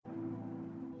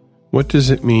What does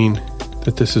it mean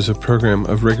that this is a program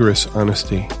of rigorous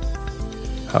honesty?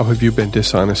 How have you been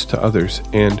dishonest to others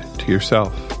and to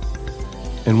yourself?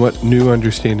 And what new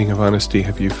understanding of honesty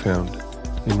have you found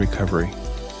in recovery?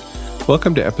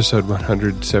 Welcome to episode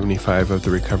 175 of The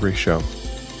Recovery Show.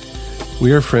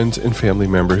 We are friends and family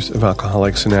members of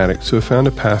alcoholics and addicts who have found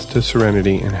a path to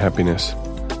serenity and happiness.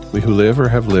 We who live or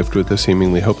have lived with the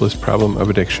seemingly hopeless problem of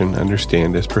addiction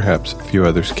understand as perhaps few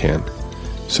others can.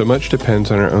 So much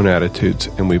depends on our own attitudes,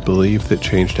 and we believe that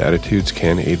changed attitudes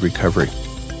can aid recovery.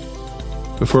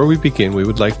 Before we begin, we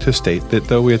would like to state that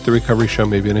though we at The Recovery Show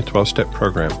may be in a 12-step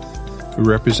program, we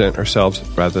represent ourselves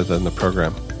rather than the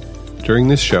program. During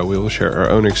this show, we will share our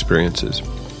own experiences.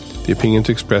 The opinions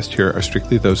expressed here are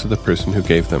strictly those of the person who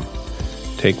gave them.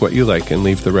 Take what you like and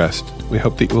leave the rest. We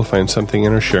hope that you will find something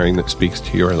in our sharing that speaks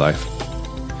to your life.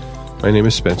 My name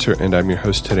is Spencer, and I'm your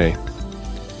host today.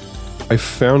 I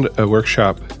found a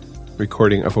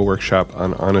recording of a workshop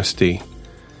on honesty.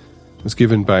 It was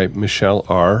given by Michelle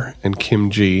R. and Kim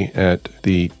G. at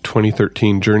the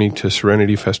 2013 Journey to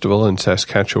Serenity Festival in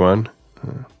Saskatchewan.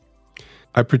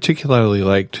 I particularly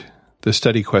liked the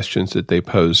study questions that they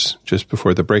pose just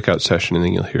before the breakout session, and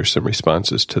then you'll hear some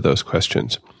responses to those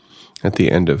questions at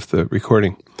the end of the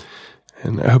recording.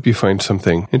 And I hope you find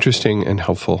something interesting and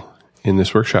helpful in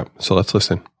this workshop. So let's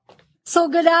listen. So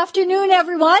good afternoon,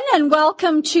 everyone, and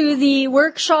welcome to the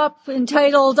workshop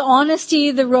entitled Honesty,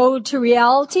 the Road to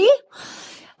Reality.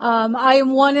 I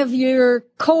am one of your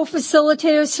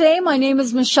co-facilitators today. My name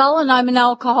is Michelle, and I'm an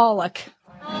alcoholic.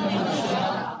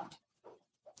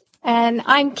 And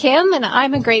I'm Kim, and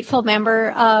I'm a grateful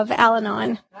member of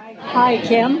Al-Anon. Hi,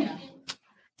 Kim.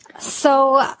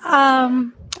 So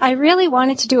I really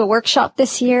wanted to do a workshop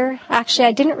this year. Actually,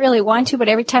 I didn't really want to, but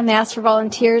every time they asked for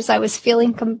volunteers, I was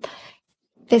feeling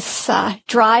this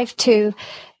drive to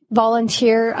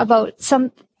volunteer about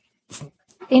some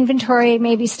inventory,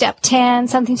 maybe step 10,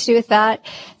 something to do with that.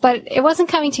 But it wasn't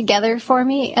coming together for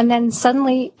me. And then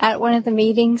suddenly at one of the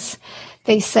meetings,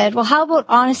 they said, well, how about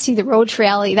Honesty, the Road to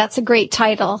Reality? That's a great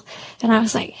title. And I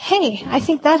was like, hey, I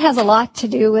think that has a lot to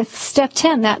do with step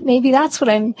 10. That maybe that's what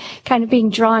I'm kind of being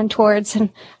drawn towards. And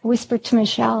I whispered to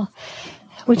Michelle,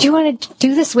 would you want to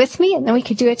do this with me? And then we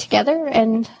could do it together.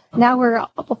 And now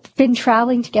we've been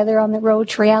traveling together on the road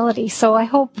to reality. So I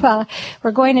hope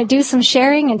we're going to do some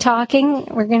sharing and talking.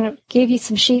 We're going to give you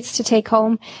some sheets to take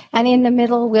home. And in the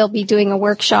middle, we'll be doing a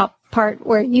workshop part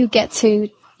where you get to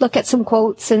look at some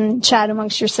quotes and chat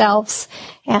amongst yourselves.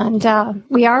 And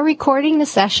we are recording the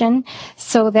session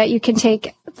so that you can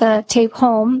take the tape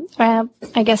home.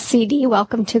 I guess CD,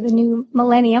 welcome to the new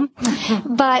millennium.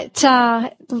 But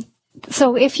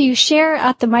so if you share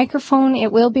at the microphone,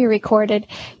 it will be recorded,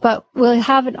 but we'll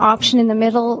have an option in the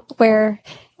middle where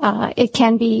it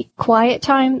can be quiet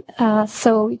time.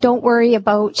 So don't worry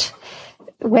about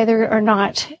whether or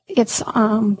not it's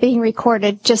being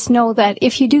recorded. Just know that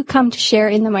if you do come to share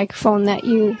in the microphone, that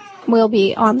you will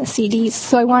be on the CDs.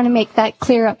 So I want to make that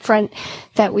clear up front,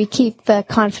 that we keep the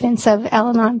confidence of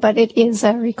Al-Anon, but it is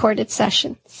a recorded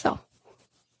session. So,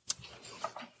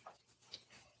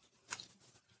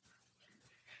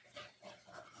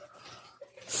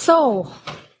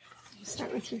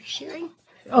 Start with your sharing.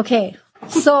 okay.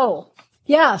 So,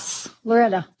 yes,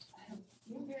 Loretta.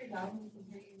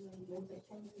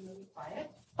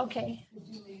 Okay.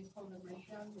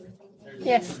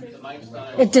 Yes.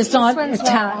 It does not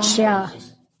attach, yeah.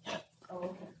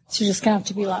 So you're just going to have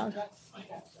to be loud.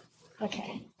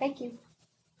 Okay. Thank you.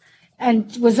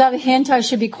 And was that a hint I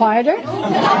should be quieter?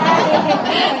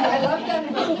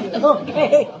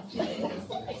 Okay.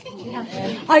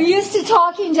 I'm used to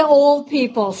talking to old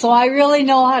people, so I really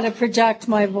know how to project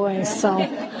my voice. So,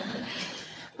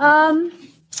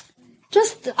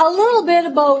 just a little bit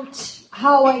about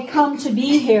how I come to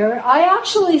be here. I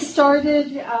actually started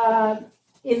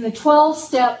in the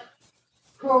 12-step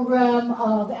program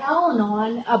of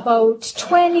Al-Anon about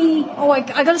 20... Oh, I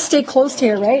got to stay close to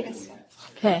here, right?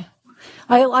 Okay.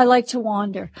 I like to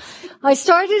wander. I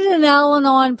started in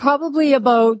Al-Anon probably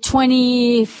about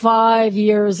 25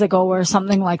 years ago or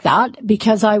something like that,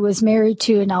 because I was married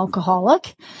to an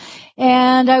alcoholic.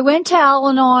 And I went to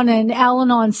Al-Anon, and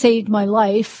Al-Anon saved my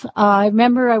life. I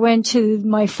remember I went to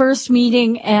my first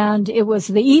meeting, and it was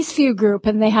the Eastview group,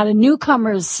 and they had a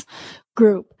newcomers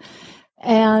group.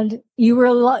 And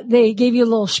they gave you a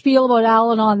little spiel about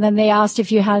Al-Anon, then they asked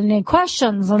if you had any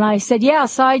questions. And I said,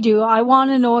 yes, I do. I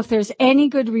want to know if there's any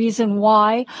good reason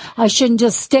why I shouldn't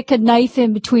just stick a knife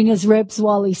in between his ribs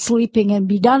while he's sleeping and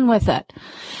be done with it.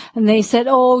 And they said,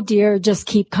 oh dear, just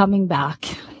keep coming back.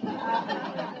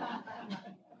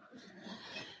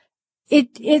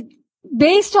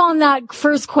 based on that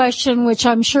first question, which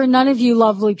I'm sure none of you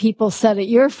lovely people said at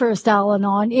your first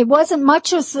Al-Anon, it wasn't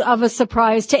much of a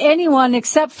surprise to anyone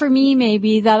except for me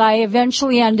maybe that I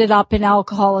eventually ended up in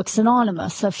Alcoholics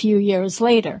Anonymous a few years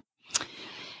later.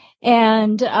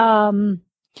 And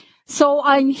so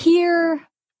I'm here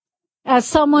as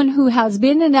someone who has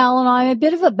been in Al-Anon. I'm a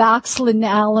bit of a backslidden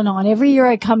Al-Anon. Every year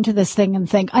I come to this thing and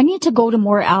think, I need to go to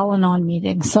more Al-Anon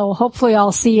meetings. So hopefully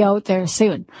I'll see you out there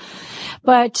soon.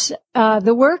 But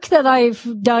the work that I've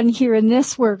done here in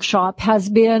this workshop has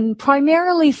been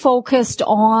primarily focused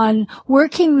on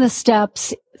working the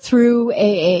steps through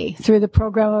AA, through the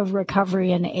program of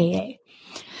recovery in AA.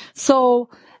 So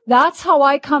that's how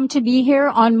I come to be here.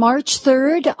 On March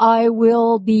 3rd, I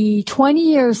will be 20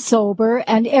 years sober,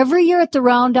 and every year at the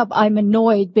roundup, I'm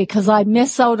annoyed because I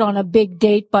miss out on a big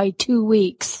date by 2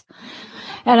 weeks.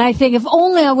 And I think if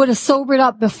only I would have sobered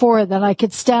up before, then I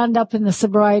could stand up in the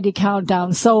sobriety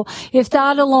countdown. So if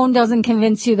that alone doesn't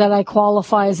convince you that I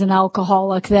qualify as an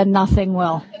alcoholic, then nothing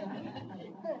will.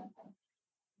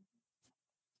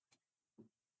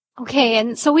 Okay,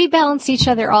 and so we balance each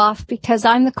other off because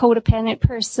I'm the codependent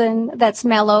person that's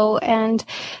mellow and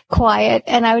quiet,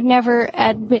 and I would never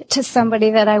admit to somebody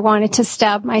that I wanted to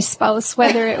stab my spouse,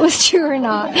 whether it was true or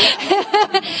not.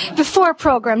 Before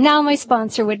program, now my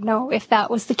sponsor would know if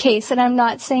that was the case, and I'm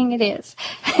not saying it is.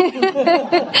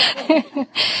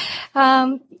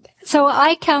 So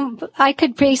I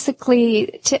could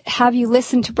basically have you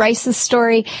listen to Bryce's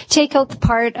story, take out the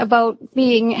part about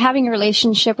having a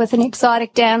relationship with an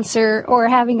exotic dancer or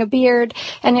having a beard,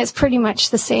 and it's pretty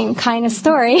much the same kind of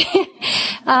story.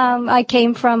 I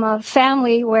came from a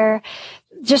family where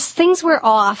just things were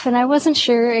off, and I wasn't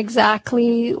sure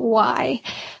exactly why.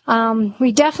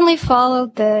 We definitely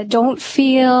followed the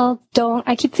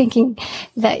I keep thinking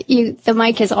that the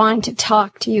mic is on to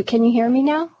talk to you. Can you hear me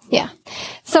now? Yeah.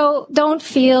 So don't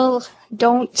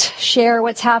share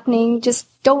what's happening. Just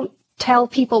don't tell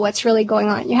people what's really going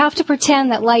on. You have to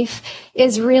pretend that life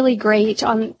is really great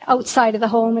outside of the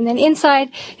home, and then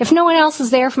inside, if no one else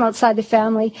is there from outside the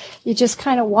family, you just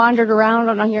kind of wandered around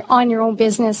on your own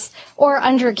business or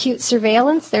under acute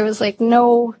surveillance. There was like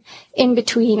no in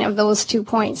between of those 2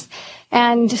 points.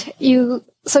 And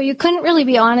so you couldn't really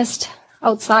be honest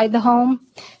outside the home,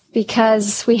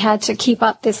 because we had to keep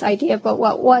up this idea about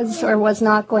what was or was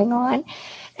not going on.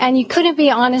 And you couldn't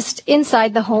be honest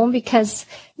inside the home because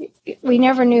I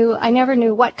never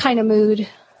knew what kind of mood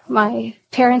my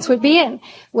parents would be in.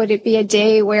 Would it be a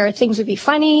day where things would be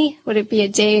funny? Would it be a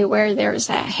day where there's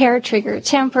a hair trigger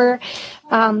temper?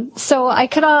 So I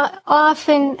could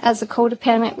often, as a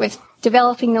codependent with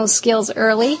developing those skills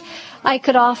early, I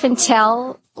could often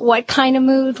tell what kind of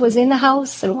mood was in the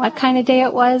house and what kind of day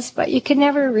it was, but you could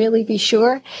never really be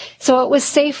sure. So it was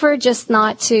safer just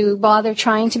not to bother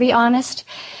trying to be honest.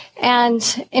 And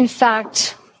in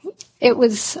fact, I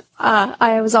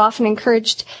was often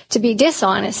encouraged to be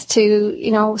dishonest,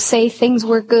 to, say things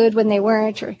were good when they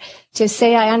weren't, or to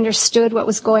say I understood what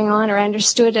was going on, or I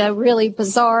understood a really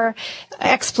bizarre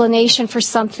explanation for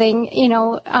something,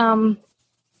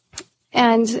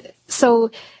 and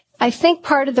so I think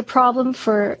part of the problem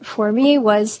for me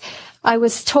was I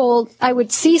was told I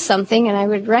would see something and I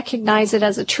would recognize it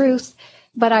as a truth,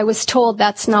 but I was told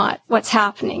that's not what's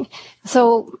happening.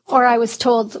 Or I was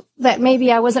told that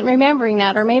maybe I wasn't remembering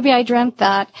that, or maybe I dreamt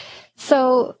that.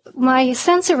 So my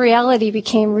sense of reality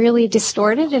became really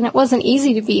distorted, and it wasn't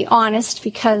easy to be honest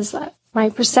because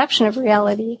my perception of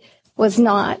reality was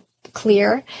not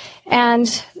clear,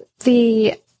 and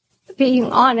the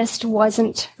being honest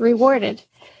wasn't rewarded.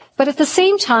 But at the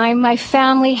same time, my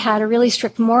family had a really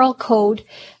strict moral code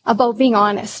about being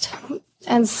honest.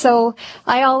 And so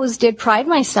I always did pride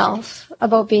myself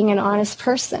about being an honest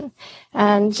person.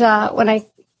 And when I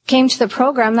came to the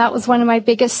program, that was one of my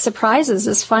biggest surprises,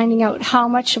 is finding out how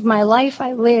much of my life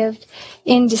I lived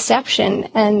in deception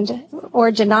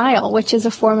or denial, which is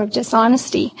a form of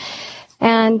dishonesty.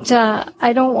 And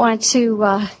I don't want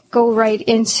to go right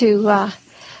into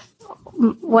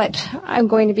what I'm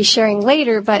going to be sharing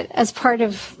later, but as part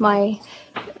of my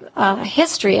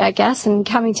history, I guess, and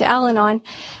coming to Al-Anon,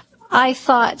 I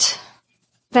thought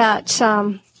that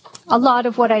a lot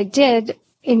of what I did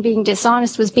in being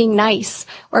dishonest was being nice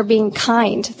or being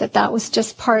kind, that was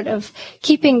just part of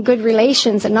keeping good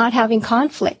relations and not having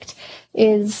conflict,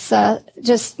 is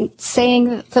just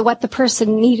saying what the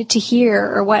person needed to hear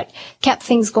or what kept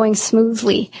things going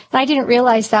smoothly. And I didn't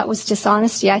realize that was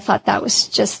dishonesty. I thought that was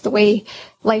just the way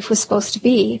life was supposed to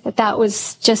be, that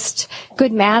was just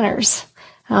good manners.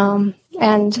 And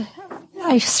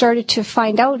I started to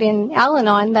find out in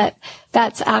Al-Anon that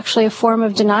that's actually a form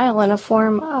of denial and a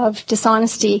form of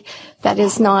dishonesty that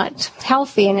is not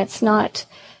healthy, and it's not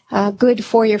good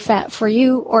for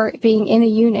you or being in a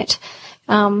unit.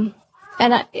 And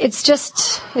it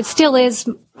still is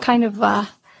kind of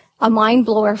a mind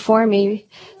blower for me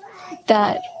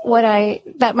that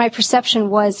my perception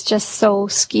was just so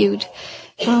skewed.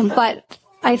 But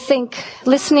I think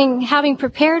having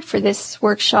prepared for this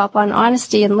workshop on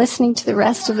honesty and listening to the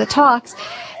rest of the talks,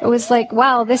 it was like,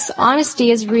 wow, this honesty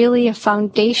is really a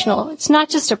foundational. It's not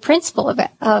just a principle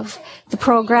of the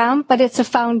program, but it's a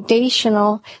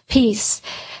foundational piece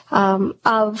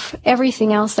of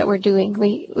everything else that we're doing.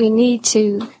 We need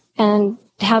to and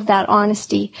have that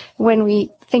honesty. When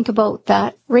we think about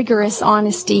that rigorous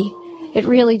honesty, it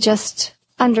really just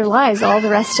underlies all the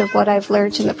rest of what I've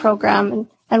learned in the program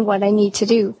and what I need to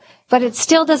do. But it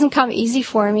still doesn't come easy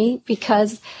for me,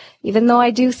 because even though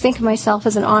I do think of myself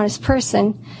as an honest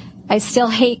person, I still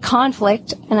hate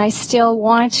conflict, and I still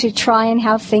want to try and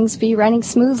have things be running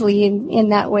smoothly in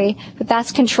that way. But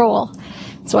that's control.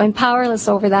 So I'm powerless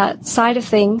over that side of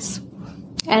things,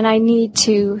 and I need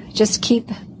to just keep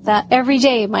that every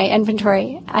day, my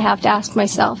inventory. I have to ask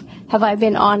myself, have I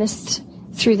been honest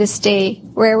through this day?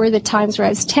 Where were the times where I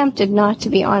was tempted not to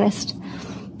be honest?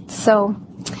 So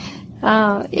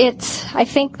I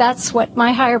think that's what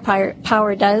my higher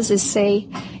power does, is say,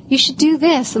 you should do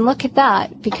this and look at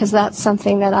that, because that's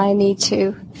something that I need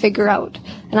to figure out.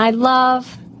 And I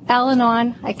love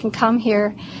Al-Anon. I can come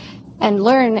here and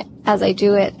learn as I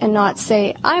do it, and not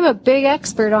say, I'm a big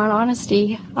expert on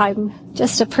honesty. I'm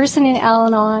just a person in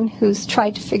Al-Anon who's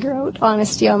tried to figure out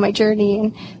honesty on my journey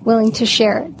and willing to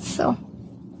share it. So,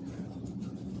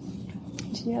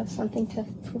 do you have something to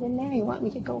put in there? You want me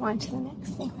to go on to the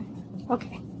next thing?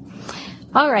 Okay.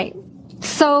 All right.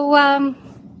 So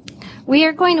we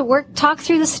are going to talk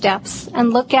through the steps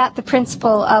and look at the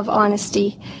principle of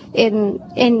honesty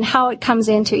in how it comes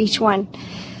into each one.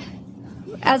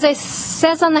 As it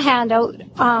says on the handout,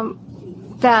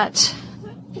 that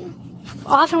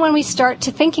often when we start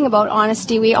to thinking about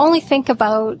honesty, we only think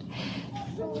about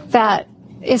that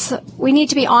we need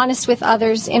to be honest with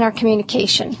others in our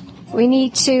communication. We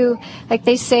need to, like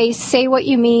they say what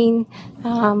you mean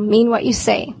what you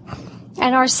say.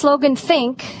 And our slogan,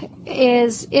 think,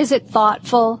 is it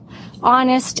thoughtful,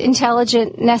 honest,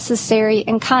 intelligent, necessary,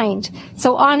 and kind?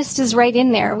 So honest is right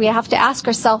in there. We have to ask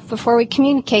ourselves before we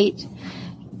communicate,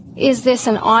 is this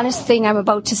an honest thing I'm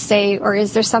about to say, or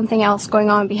is there something else going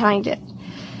on behind it?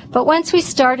 But once we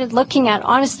started looking at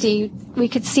honesty, we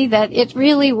could see that it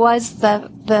really was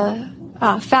the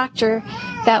factor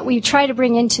that we try to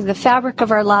bring into the fabric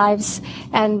of our lives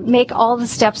and make all the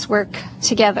steps work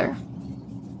together.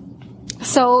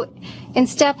 So in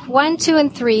step 1, 2,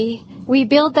 and 3, we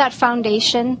build that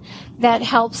foundation that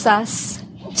helps us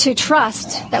to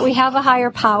trust that we have a higher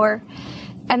power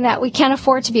and that we can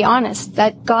afford to be honest,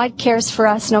 that God cares for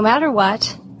us no matter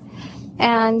what,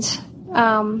 and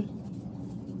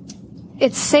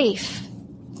it's safe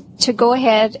to go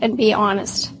ahead and be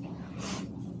honest.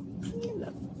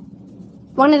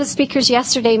 One of the speakers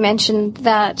yesterday mentioned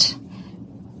that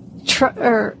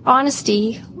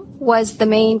honesty was the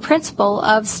main principle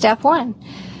of step 1.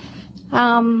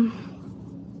 And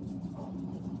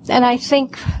I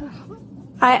think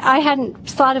I hadn't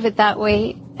thought of it that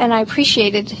way, and I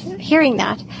appreciated hearing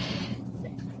that.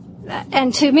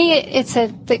 And to me,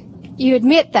 you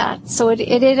admit that, so it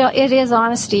is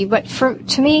honesty. But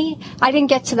to me, I didn't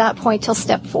get to that point till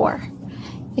step 4.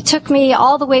 It took me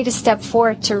all the way to step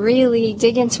 4 to really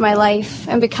dig into my life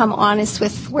and become honest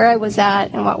with where I was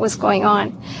at and what was going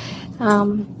on.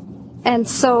 And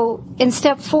so in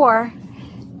step 4,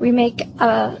 we make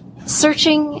a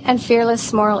searching and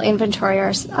fearless moral inventory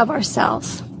of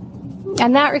ourselves.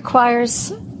 And that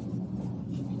requires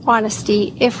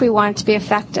honesty if we want to be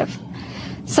effective.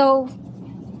 So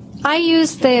I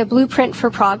use the Blueprint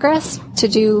for Progress to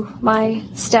do my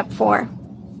step 4.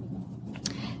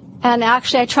 And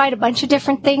actually I tried a bunch of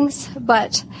different things,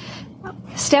 but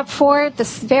step 4, the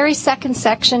very second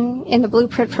section in the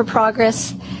Blueprint for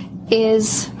Progress,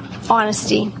 is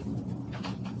honesty.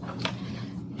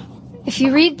 If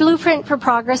you read Blueprint for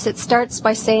Progress, it starts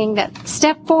by saying that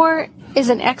step 4 is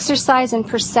an exercise in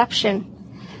perception,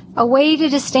 a way to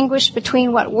distinguish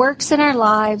between what works in our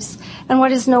lives and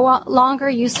what is no longer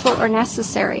useful or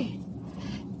necessary.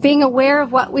 Being aware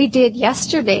of what we did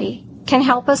yesterday can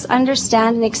help us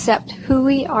understand and accept who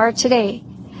we are today.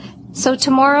 So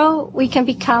tomorrow we can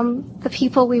become the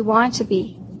people we want to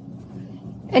be.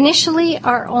 Initially,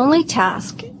 our only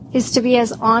task is to be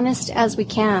as honest as we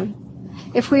can.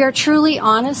 If we are truly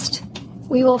honest,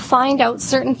 we will find out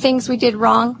certain things we did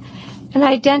wrong and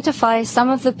identify some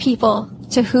of the people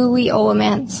to who we owe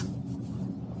amends.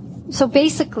 So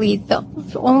basically, the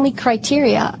only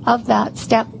criteria of that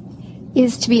step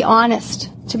is to be honest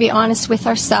with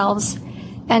ourselves,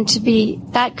 and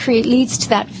leads to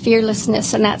that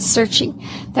fearlessness and that searching,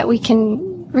 that we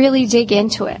can really dig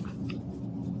into it.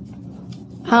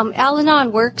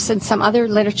 Al-Anon works, and some other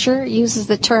literature uses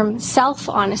the term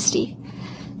self-honesty.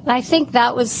 And I think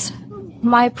that was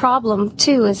my problem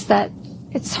too, is that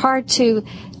it's hard to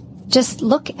just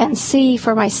look and see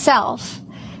for myself.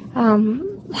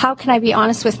 How can I be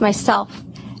honest with myself?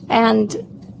 And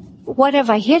what have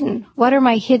I hidden? What are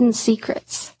my hidden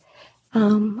secrets?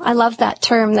 I love that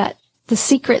term, that the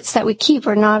secrets that we keep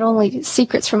are not only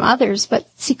secrets from others, but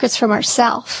secrets from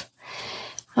ourselves.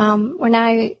 When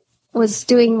I was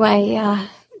doing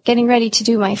getting ready to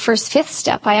do my first fifth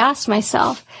step, I asked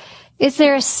myself, is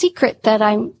there a secret that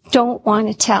I don't want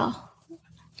to tell?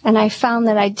 And I found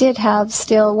that I did have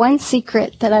still one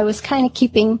secret that I was kind of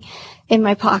keeping in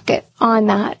my pocket on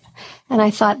that. And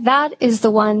I thought, that is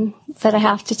the one that I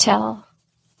have to tell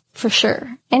for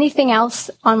sure. Anything else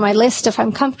on my list, if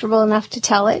I'm comfortable enough to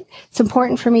tell it, it's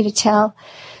important for me to tell.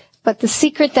 But the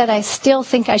secret that I still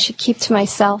think I should keep to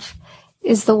myself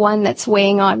is the one that's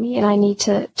weighing on me, and I need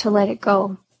to let it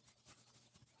go.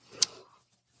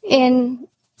 In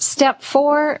step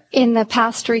 4 in the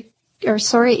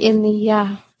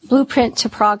Blueprint to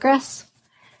Progress,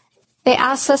 they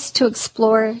ask us to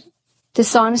explore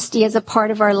dishonesty as a part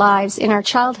of our lives in our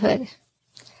childhood.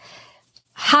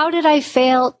 How did I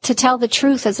fail to tell the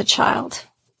truth as a child?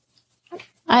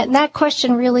 And that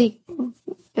question really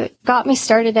got me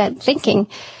started at thinking,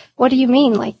 what do you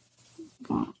mean? Like,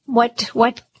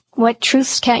 what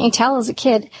truths can't you tell as a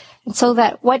kid? And so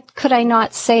that, what could I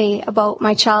not say about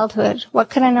my childhood? What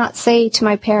could I not say to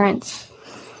my parents?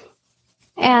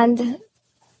 And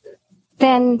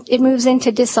then it moves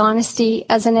into dishonesty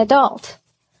as an adult.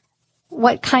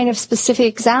 What kind of specific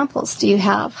examples do you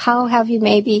have? How have you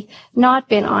maybe not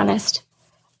been honest?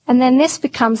 And then this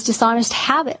becomes dishonest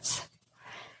habits.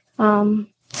 Some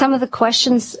of the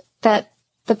questions that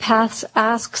the Progress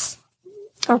asks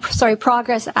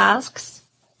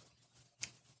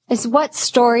is, what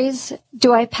stories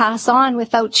do I pass on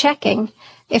without checking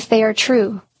if they are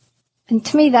true? And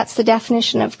to me, that's the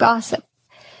definition of gossip.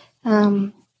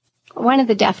 One of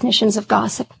the definitions of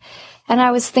gossip. And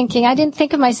I was thinking, I didn't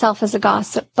think of myself as a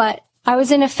gossip, but I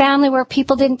was in a family where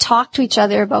people didn't talk to each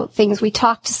other about things. I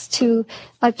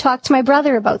talked to my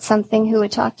brother about something, who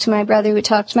would talk to my brother, who would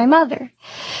talk to my mother.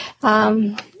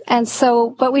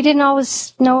 But we didn't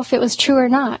always know if it was true or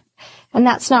not. And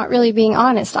that's not really being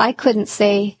honest. I couldn't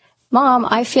say, Mom,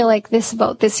 I feel like this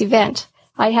about this event.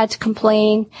 I had to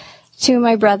complain to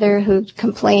my brother, who'd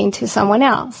complain to someone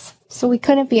else. So we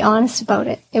couldn't be honest about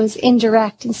it. It was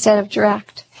indirect instead of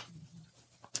direct.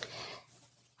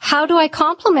 How do I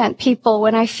compliment people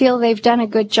when I feel they've done a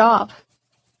good job?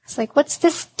 It's like, what's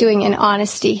this doing in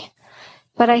honesty?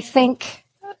 But I think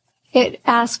it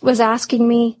was asking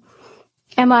me,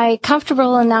 am I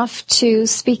comfortable enough to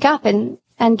speak up and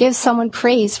give someone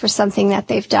praise for something that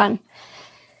they've done?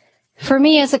 For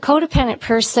me, as a codependent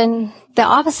person, the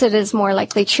opposite is more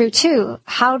likely true too.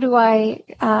 How do I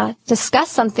discuss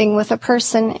something with a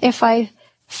person if I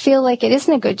feel like it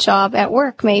isn't a good job at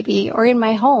work maybe, or in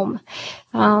my home?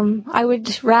 I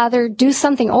would rather do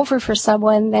something over for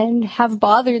someone than have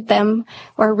bothered them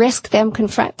or risk them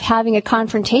having a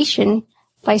confrontation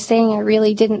by saying I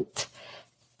really didn't,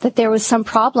 that there was some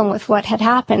problem with what had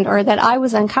happened, or that I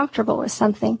was uncomfortable with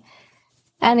something.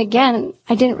 And again,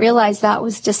 I didn't realize that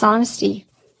was dishonesty.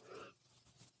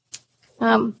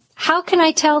 How can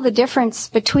I tell the difference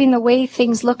between the way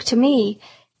things look to me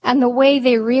and the way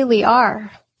they really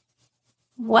are?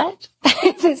 What?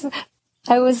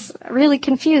 I was really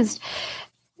confused.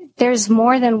 There's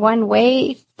more than one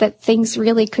way that things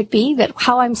really could be, that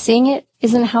how I'm seeing it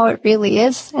isn't how it really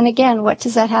is. And again, what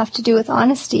does that have to do with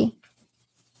honesty?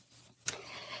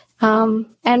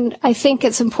 And I think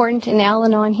it's important in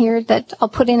Al-Anon here that I'll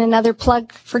put in another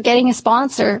plug for getting a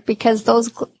sponsor, because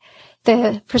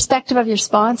the perspective of your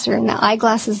sponsor and the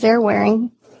eyeglasses they're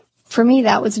wearing, for me,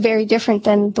 that was very different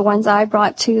than the ones I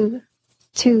brought to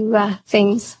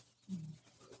things.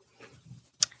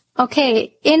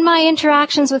 Okay, in my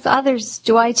interactions with others,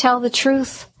 do I tell the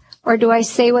truth, or do I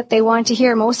say what they want to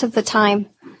hear most of the time,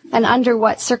 and under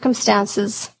what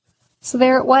circumstances? So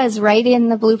there it was, right in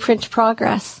the Blueprint to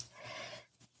Progress.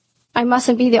 I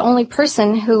mustn't be the only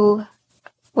person who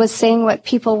was saying what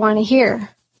people want to hear.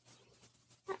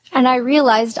 And I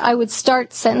realized I would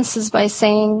start sentences by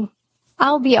saying,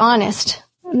 I'll be honest.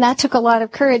 And that took a lot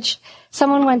of courage.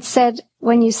 Someone once said,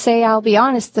 when you say, I'll be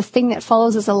honest, the thing that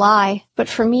follows is a lie. But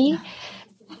for me,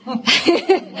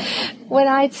 when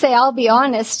I'd say, I'll be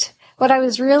honest, what I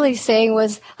was really saying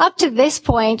was, up to this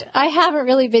point, I haven't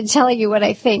really been telling you what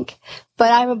I think,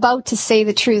 but I'm about to say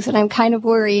the truth, and I'm kind of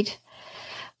worried.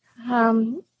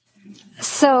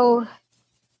 So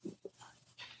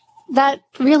that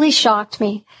really shocked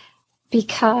me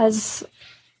because,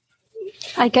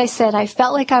 like I said, I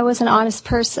felt like I was an honest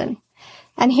person.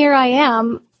 And here I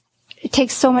am. It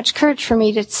takes so much courage for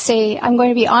me to say I'm going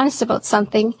to be honest about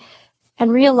something,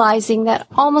 and realizing that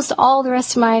almost all the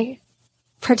rest of my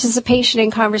participation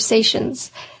in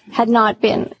conversations had not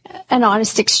been an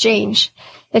honest exchange.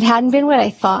 It hadn't been what I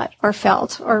thought or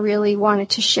felt or really wanted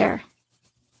to share.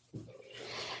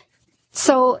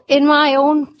 So in my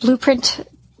own blueprint,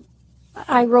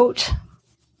 I wrote,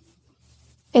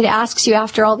 it asks you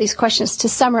after all these questions to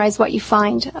summarize what you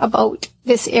find about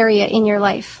this area in your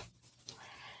life.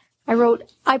 I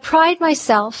wrote, I pride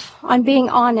myself on being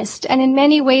honest, and in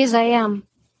many ways I am.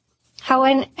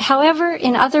 However,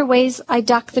 in other ways I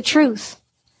duck the truth.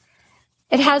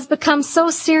 It has become so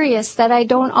serious that I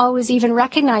don't always even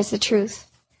recognize the truth.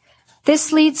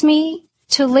 This leads me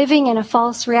to living in a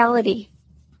false reality.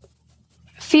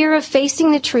 Fear of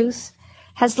facing the truth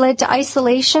has led to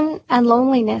isolation and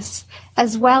loneliness,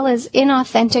 as well as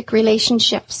inauthentic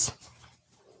relationships.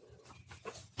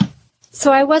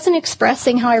 So I wasn't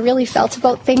expressing how I really felt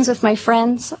about things with my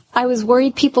friends. I was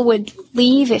worried people would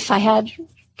leave if I had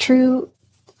true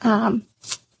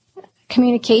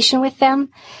communication with them.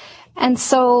 And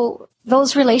so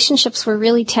those relationships were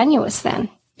really tenuous then,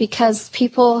 because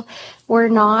people were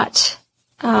not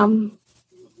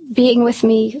being with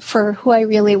me for who I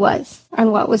really was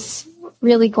and what was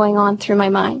really going on through my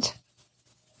mind.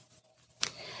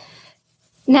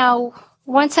 Now,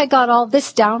 once I got all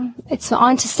this down, it's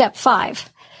on to step 5.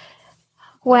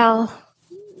 Well,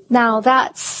 now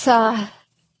that's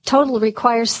totally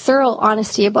requires thorough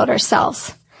honesty about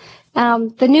ourselves.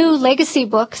 The new Legacy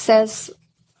book says,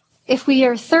 if we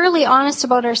are thoroughly honest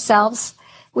about ourselves,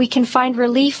 we can find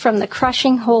relief from the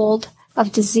crushing hold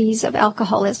of disease of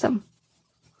alcoholism.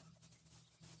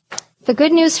 The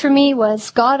good news for me was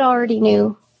God already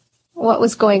knew what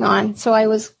was going on, so I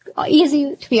was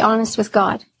easy to be honest with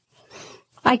God.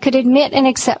 I could admit and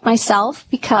accept myself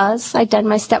because I'd done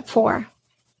my step 4.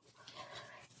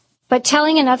 But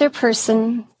telling another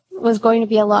person was going to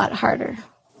be a lot harder.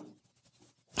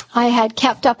 I had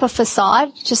kept up a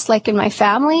facade, just like in my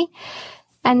family,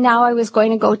 and now I was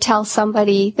going to go tell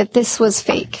somebody that this was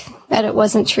fake, that it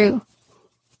wasn't true.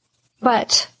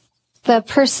 But the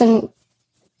person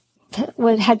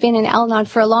that had been in Al-Anon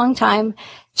for a long time,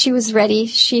 she was ready,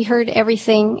 she heard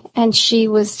everything, and she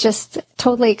was just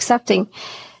totally accepting.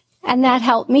 And that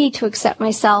helped me to accept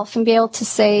myself and be able to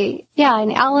say, yeah,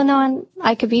 in Al-Anon,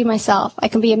 I could be myself. I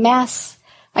can be a mess.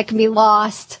 I can be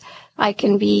lost. I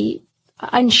can be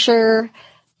unsure.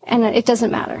 And it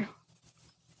doesn't matter.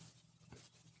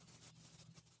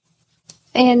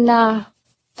 In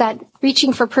that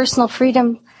reaching for personal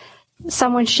freedom,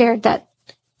 someone shared that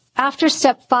after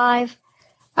step 5,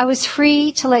 I was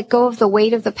free to let go of the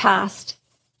weight of the past,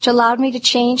 which allowed me to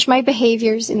change my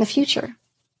behaviors in the future.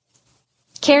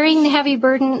 Carrying the heavy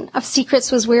burden of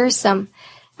secrets was wearisome,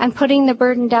 and putting the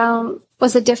burden down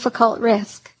was a difficult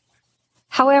risk.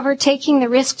 However, taking the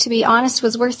risk to be honest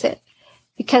was worth it,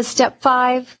 because step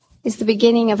 5 is the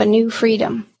beginning of a new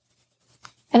freedom.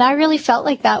 And I really felt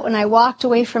like that when I walked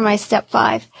away from my step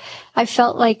 5. I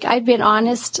felt like I'd been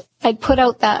honest. I'd put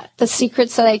out the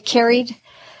secrets that I carried,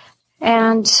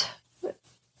 and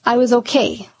I was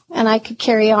okay, and I could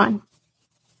carry on.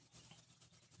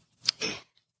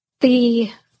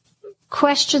 The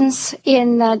questions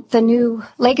in the new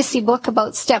Legacy book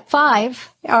about step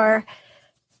 5 are,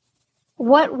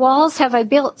 what walls have I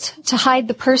built to hide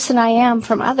the person I am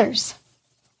from others?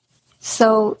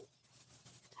 So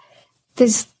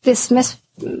this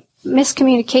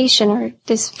miscommunication or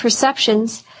these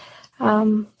perceptions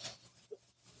can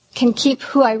keep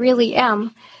who I really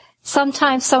am.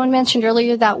 Sometimes someone mentioned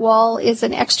earlier that wall is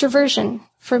an extroversion.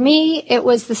 For me, it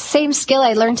was the same skill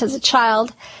I learned as a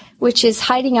child, which is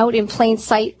hiding out in plain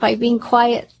sight by being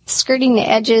quiet, skirting the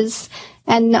edges,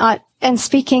 and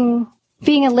speaking,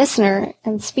 being a listener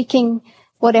and speaking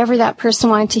whatever that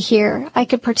person wanted to hear. I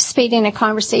could participate in a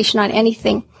conversation on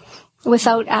anything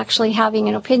without actually having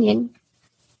an opinion.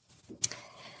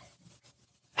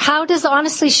 How does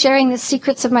honestly sharing the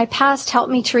secrets of my past help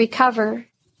me to recover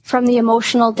from the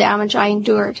emotional damage I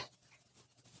endured?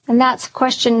 And that's a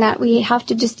question that we have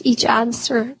to just each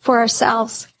answer for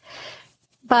ourselves.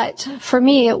 But for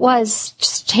me, it was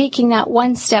just taking that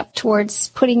one step towards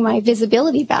putting my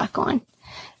visibility back on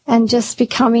and just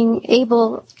becoming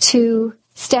able to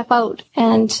step out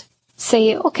and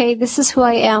say, okay, this is who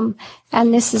I am,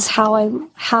 and this is how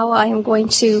I am going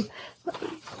to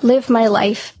live my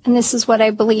life, and this is what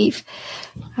I believe.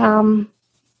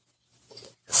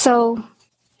 So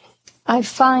I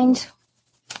find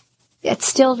it's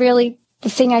still really the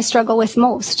thing I struggle with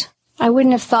most. I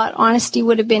wouldn't have thought honesty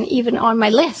would have been even on my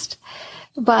list,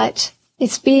 but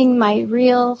it's being my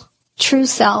real, true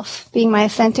self, being my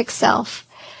authentic self,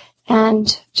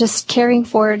 and just carrying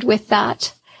forward with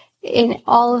that in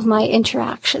all of my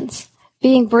interactions.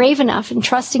 Being brave enough and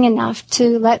trusting enough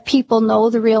to let people know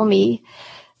the real me,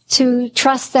 to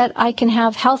trust that I can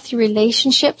have healthy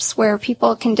relationships where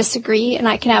people can disagree and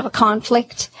I can have a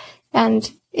conflict,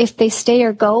 and if they stay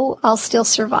or go, I'll still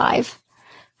survive.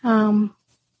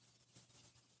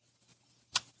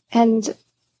 And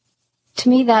to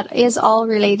me, that is all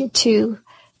related to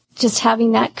just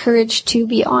having that courage to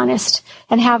be honest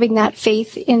and having that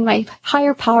faith in my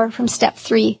higher power from step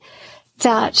 3,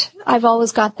 that I've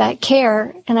always got that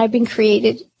care and I've been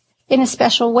created in a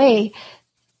special way.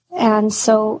 And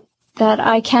so that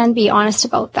I can be honest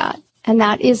about that. And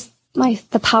that is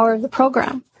the power of the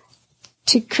program,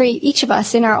 to create each of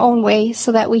us in our own way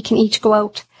so that we can each go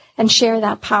out and share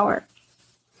that power.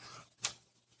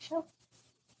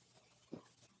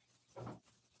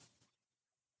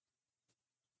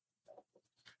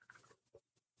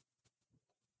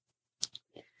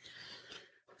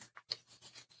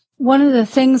 One of the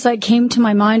things that came to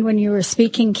my mind when you were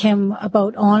speaking, Kim,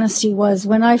 about honesty was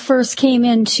when I first came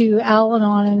into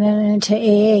Al-Anon and then into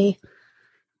AA,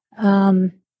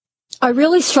 I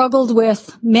really struggled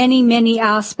with many, many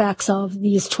aspects of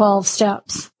these 12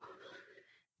 steps.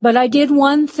 But I did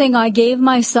one thing. I gave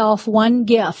myself one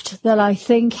gift that I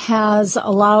think has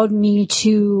allowed me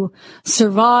to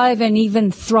survive and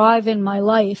even thrive in my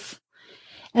life.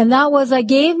 And that was I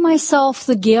gave myself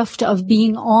the gift of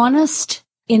being honest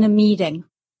in a meeting.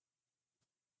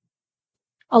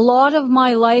 A lot of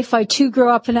my life, I too grew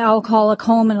up in an alcoholic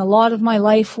home, and a lot of my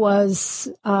life was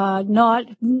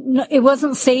it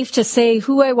wasn't safe to say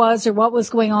who I was or what was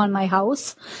going on in my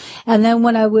house. And then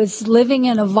when I was living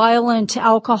in a violent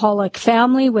alcoholic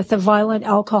family with a violent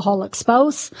alcoholic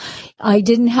spouse, I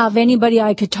didn't have anybody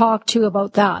I could talk to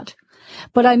about that.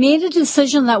 But I made a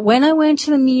decision that when I went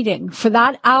to the meeting, for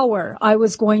that hour, I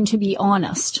was going to be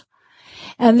honest.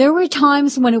 And there were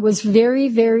times when it was very,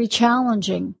 very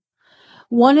challenging.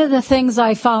 One of the things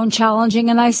I found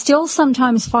challenging, and I still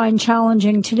sometimes find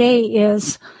challenging today,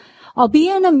 is I'll be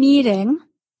in a meeting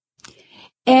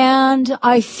and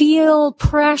I feel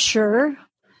pressure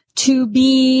to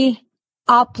be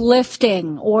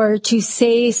uplifting or to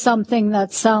say something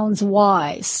that sounds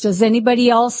wise. Does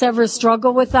anybody else ever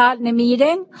struggle with that in a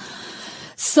meeting?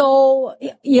 So,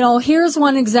 here's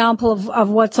one example of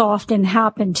what's often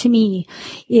happened to me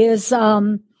is,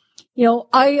 I've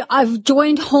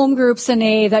joined home groups in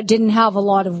AA that didn't have a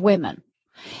lot of women.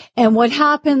 And what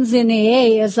happens in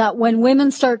AA is that when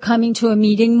women start coming to a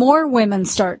meeting, more women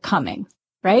start coming,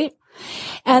 right?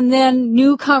 And then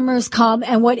newcomers come,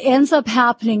 and what ends up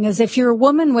happening is if you're a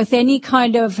woman with any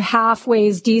kind of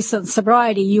halfways decent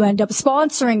sobriety, you end up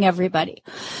sponsoring everybody.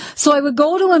 So I would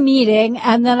go to a meeting,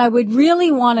 and then I would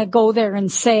really want to go there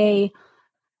and say,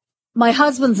 my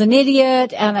husband's an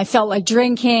idiot, and I felt like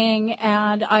drinking,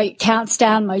 and I can't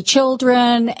stand my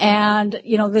children, and,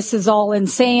 this is all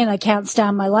insane. I can't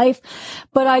stand my life.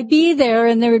 But I'd be there,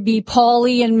 and there would be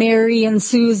Polly and Mary and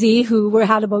Susie, who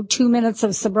had about 2 minutes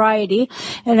of sobriety,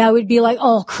 and I would be like,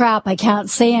 oh, crap, I can't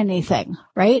say anything,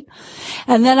 right?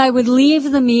 And then I would leave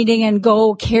the meeting and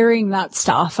go carrying that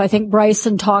stuff. I think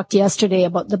Bryson talked yesterday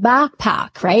about the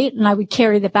backpack, right? And I would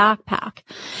carry the backpack.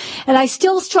 And I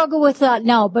still struggle with that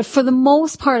now, but for the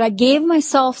most part, I gave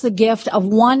myself the gift of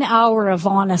 1 hour of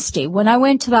honesty when I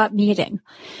went to that meeting.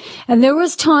 And there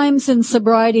was times in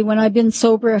sobriety when I've been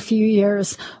sober a few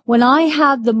years when I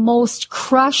had the most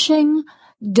crushing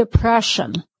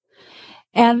depression.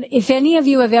 And if any of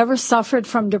you have ever suffered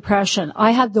from depression,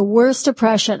 I had the worst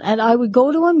depression, and I would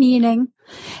go to a meeting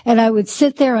and I would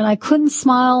sit there and I couldn't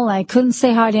smile and I couldn't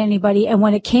say hi to anybody. And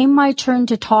when it came my turn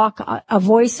to talk, a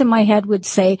voice in my head would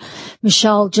say,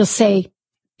 Michelle, just say,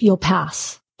 you'll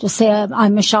pass. Just say,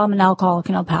 I'm Michelle, I'm an alcoholic,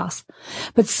 and I'll pass.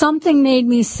 But something made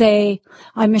me say,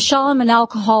 I'm Michelle, I'm an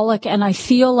alcoholic, and I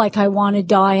feel like I want to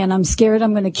die, and I'm scared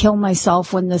I'm going to kill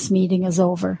myself when this meeting is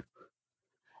over.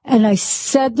 And I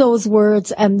said those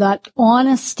words, and that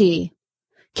honesty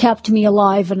kept me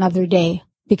alive another day,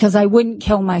 because I wouldn't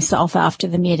kill myself after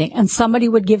the meeting. And somebody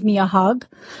would give me a hug,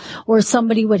 or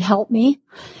somebody would help me.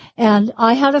 And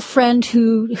I had a friend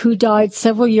who died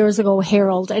several years ago,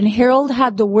 Harold, and Harold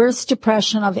had the worst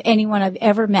depression of anyone I've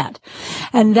ever met.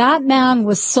 And that man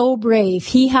was so brave.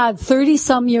 He had 30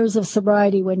 some years of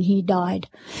sobriety when he died.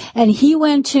 And he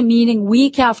went to meeting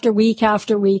week after week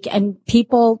after week, and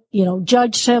people,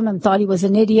 judged him and thought he was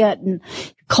an idiot and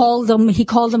he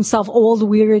called himself Old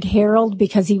Weird Harold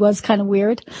because he was kind of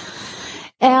weird.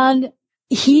 And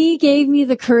he gave me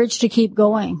the courage to keep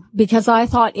going, because I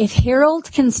thought, if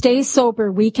Harold can stay sober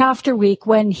week after week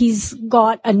when he's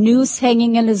got a noose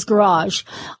hanging in his garage,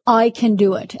 I can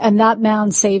do it. And that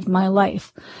man saved my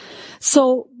life.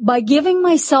 So by giving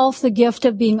myself the gift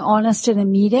of being honest in a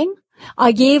meeting,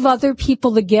 I gave other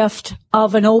people the gift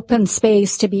of an open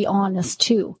space to be honest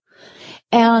too.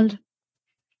 And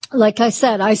like I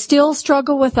said, I still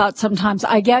struggle with that sometimes.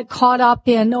 I get caught up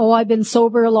in, I've been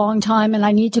sober a long time and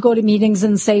I need to go to meetings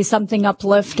and say something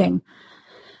uplifting.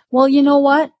 Well, you know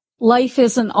what? Life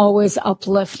isn't always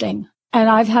uplifting. And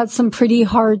I've had some pretty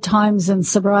hard times in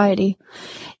sobriety.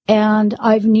 And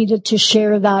I've needed to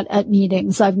share that at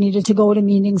meetings. I've needed to go to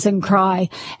meetings and cry.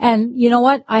 And you know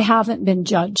what? I haven't been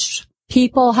judged.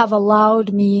 People have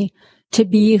allowed me to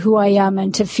be who I am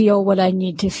and to feel what I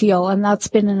need to feel. And that's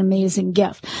been an amazing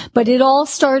gift. But it all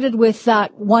started with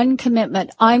that one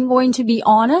commitment. I'm going to be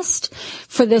honest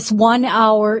for this 1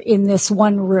 hour in this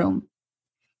one room.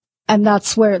 And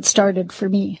that's where it started for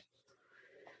me.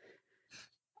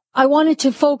 I wanted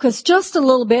to focus just a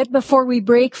little bit before we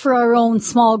break for our own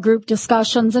small group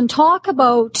discussions and talk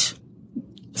about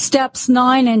steps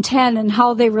 9 and 10 and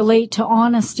how they relate to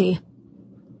honesty.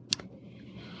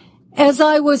 As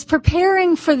I was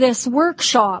preparing for this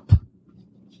workshop,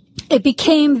 it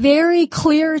became very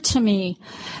clear to me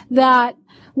that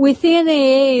within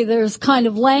AA, there's kind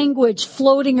of language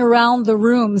floating around the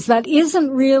rooms that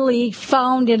isn't really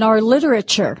found in our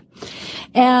literature.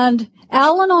 And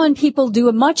Al-Anon people do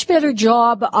a much better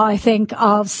job, I think,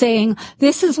 of saying,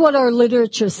 this is what our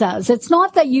literature says. It's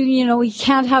not that you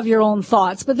can't have your own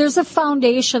thoughts, but there's a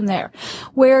foundation there.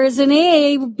 Whereas in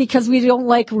AA, because we don't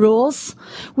like rules,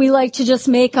 we like to just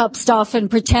make up stuff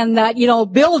and pretend that,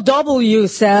 Bill W.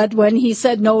 said when he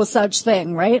said no such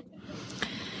thing, right?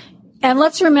 And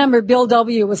let's remember, Bill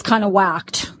W. was kind of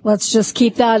whacked. Let's just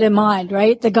keep that in mind,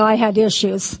 right? The guy had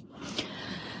issues.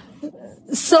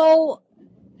 So,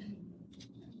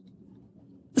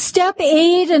 Step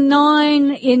 8 and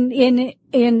 9 in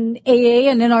AA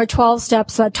and in our 12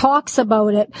 steps that talks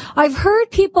about it. I've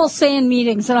heard people say in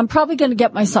meetings, and I'm probably going to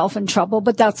get myself in trouble,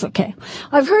 but that's okay.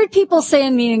 I've heard people say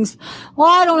in meetings,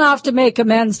 I don't have to make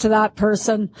amends to that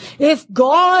person. If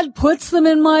God puts them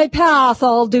in my path,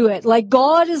 I'll do it. Like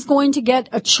God is going to get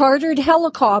a chartered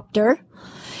helicopter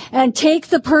and take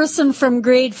the person from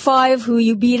grade 5 who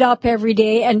you beat up every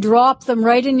day and drop them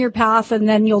right in your path, and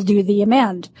then you'll do the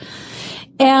amend.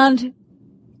 And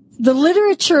the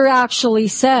literature actually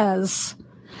says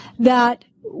that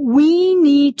we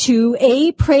need to,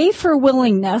 A, pray for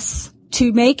willingness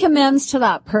to make amends to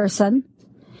that person,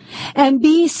 and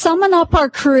B, summon up our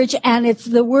courage, and it's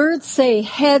the words say,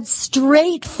 head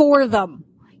straight for them,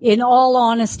 in all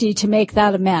honesty, to make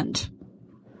that amend.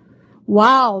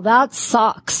 Wow, that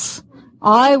sucks.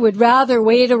 I would rather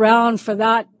wait around for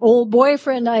that old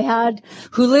boyfriend I had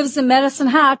who lives in Medicine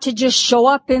Hat to just show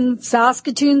up in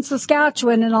Saskatoon,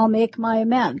 Saskatchewan, and I'll make my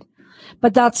amend.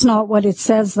 But that's not what it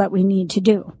says that we need to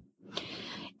do.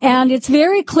 And it's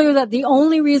very clear that the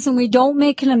only reason we don't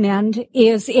make an amend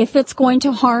is if it's going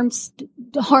to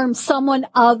harm someone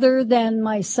other than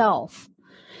myself.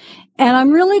 And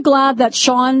I'm really glad that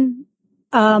Sean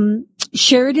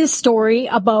shared his story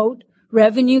about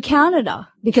Revenue Canada,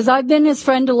 because I've been his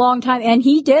friend a long time, and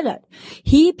he did it.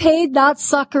 He paid that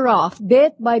sucker off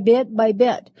bit by bit by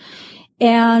bit.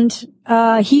 And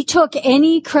he took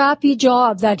any crappy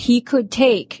job that he could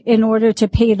take in order to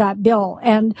pay that bill.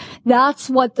 And that's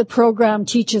what the program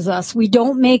teaches us. We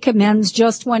don't make amends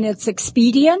just when it's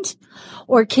expedient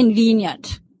or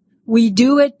convenient. We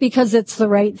do it because it's the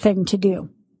right thing to do.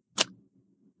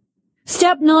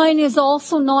 Step 9 is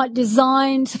also not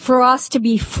designed for us to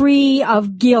be free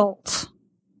of guilt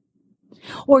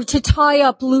or to tie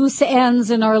up loose ends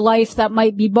in our life that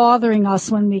might be bothering us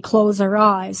when we close our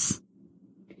eyes.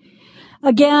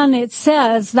 Again, it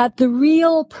says that the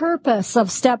real purpose of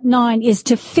step 9 is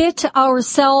to fit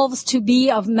ourselves to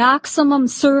be of maximum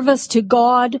service to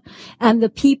God and the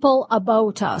people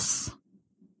about us.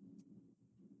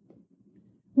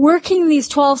 Working these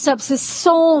 12 steps is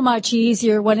so much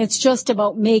easier when it's just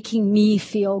about making me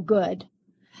feel good.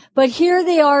 But here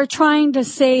they are trying to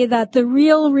say that the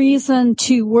real reason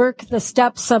to work the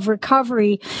steps of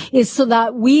recovery is so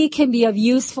that we can be of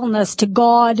usefulness to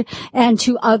God and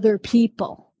to other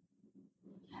people.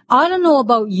 I don't know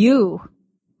about you,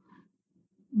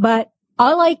 but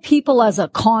I like people as a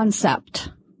concept.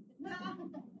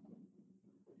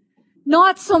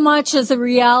 Not so much as a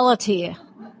reality.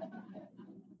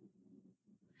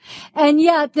 And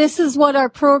yet, this is what our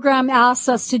program asks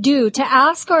us to do, to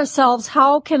ask ourselves,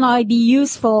 how can I be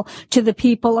useful to the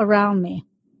people around me?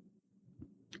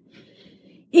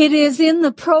 It is in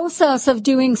the process of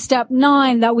doing step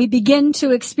 9 that we begin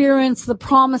to experience the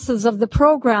promises of the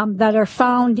program that are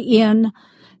found in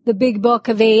the Big Book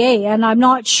of AA. And I'm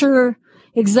not sure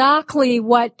exactly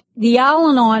what the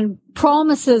Al-Anon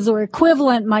promises or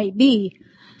equivalent might be.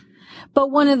 But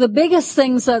one of the biggest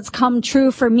things that's come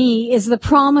true for me is the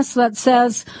promise that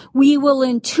says we will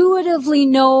intuitively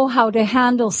know how to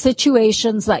handle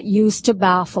situations that used to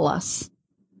baffle us.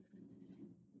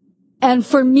 And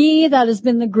for me, that has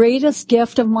been the greatest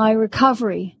gift of my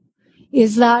recovery,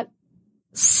 is that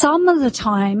some of the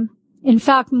time, in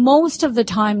fact, most of the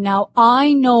time now,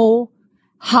 I know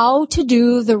how to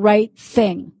do the right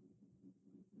thing.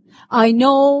 I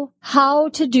know how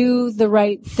to do the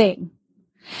right thing.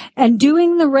 And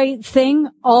doing the right thing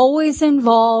always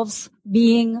involves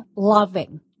being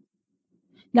loving.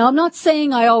 Now, I'm not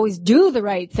saying I always do the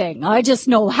right thing. I just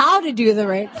know how to do the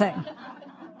right thing.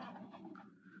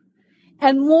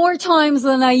 And more times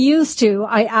than I used to,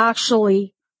 I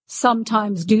actually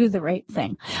sometimes do the right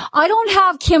thing. I don't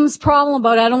have Kim's problem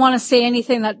about I don't want to say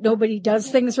anything that nobody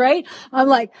does things right. I'm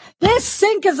like, this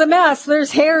sink is a mess.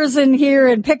 There's hairs in here,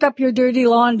 and pick up your dirty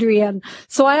laundry. And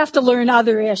so I have to learn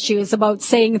other issues about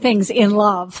saying things in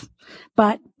love.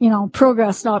 But,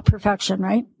 progress, not perfection,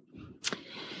 right?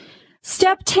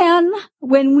 Step 10,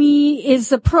 is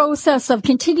the process of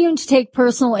continuing to take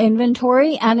personal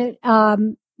inventory, and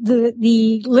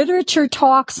the literature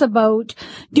talks about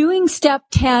doing step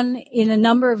 10 in a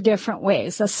number of different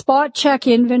ways. A spot check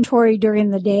inventory during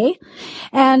the day.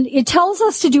 And it tells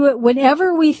us to do it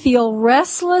whenever we feel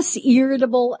restless,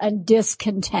 irritable, and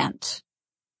discontent.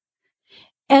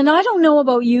 And I don't know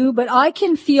about you, but I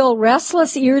can feel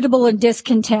restless, irritable, and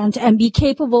discontent and be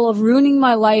capable of ruining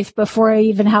my life before I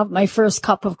even have my first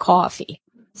cup of coffee.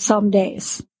 Some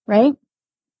days, right?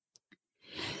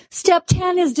 Step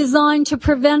 10 is designed to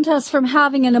prevent us from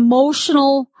having an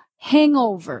emotional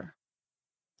hangover,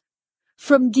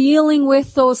 from dealing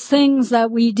with those things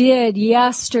that we did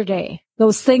yesterday,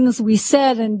 those things we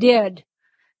said and did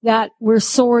that we're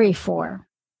sorry for.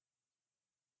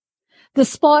 The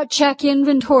spot check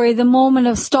inventory, the moment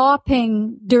of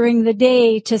stopping during the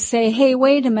day to say, hey,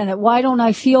 wait a minute, why don't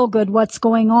I feel good? What's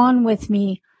going on with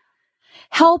me?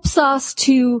 Helps us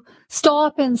to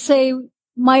stop and say,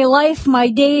 my life, my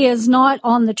day is not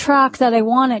on the track that I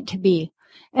want it to be,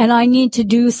 and I need to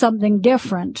do something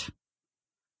different.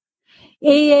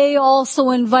 AA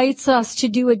also invites us to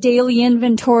do a daily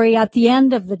inventory at the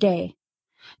end of the day,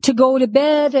 to go to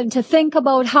bed and to think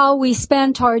about how we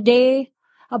spent our day,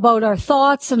 about our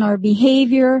thoughts and our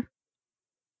behavior.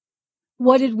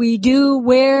 What did we do?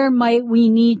 Where might we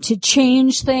need to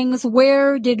change things?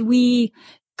 Where did we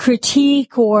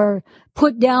critique or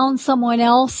put down someone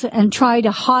else and try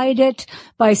to hide it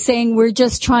by saying we're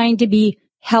just trying to be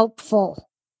helpful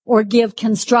or give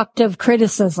constructive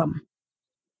criticism?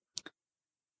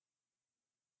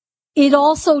 It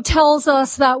also tells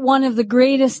us that one of the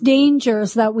greatest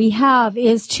dangers that we have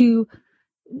is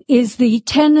the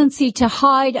tendency to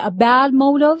hide a bad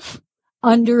motive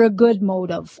under a good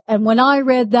motive. And when I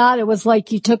read that, it was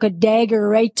like you took a dagger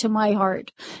right to my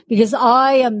heart, because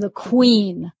I am the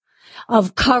queen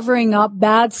of covering up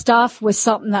bad stuff with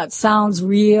something that sounds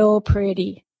real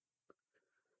pretty.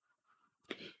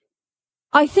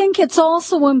 I think it's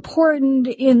also important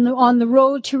on the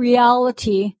road to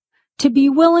reality to be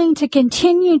willing to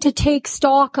continue to take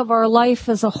stock of our life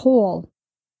as a whole.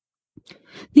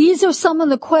 These are some of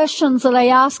the questions that I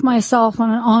ask myself on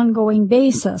an ongoing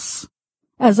basis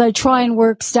as I try and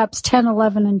work steps 10,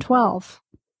 11, and 12.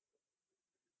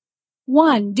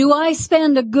 1, do I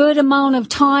spend a good amount of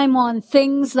time on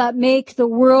things that make the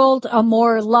world a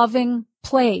more loving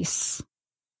place?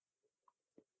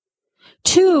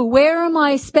 2, where am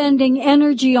I spending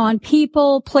energy on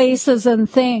people, places, and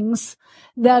things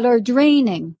that are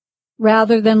draining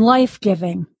rather than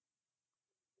life-giving?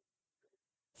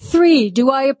 3, do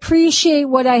I appreciate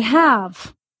what I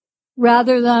have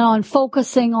rather than on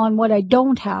focusing on what I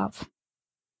don't have?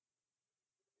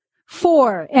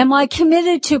 4, am I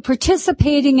committed to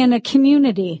participating in a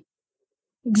community?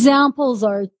 Examples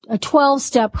are a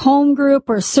 12-step home group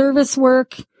or service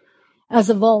work as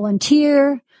a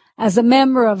volunteer, as a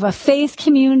member of a faith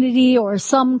community or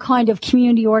some kind of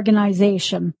community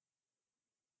organization.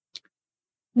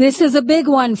 This is a big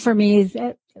one for me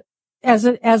as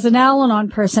an Al-Anon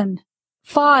person.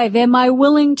 5, am I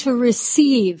willing to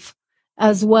receive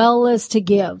as well as to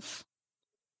give?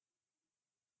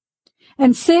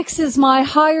 And 6, is my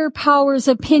higher power's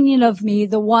opinion of me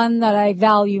the one that I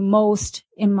value most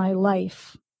in my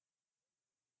life?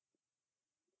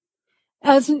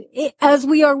 As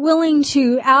we are willing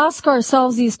to ask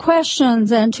ourselves these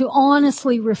questions and to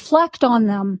honestly reflect on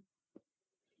them,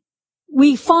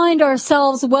 we find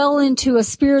ourselves well into a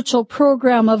spiritual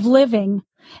program of living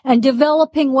and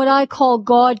developing what I call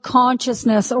God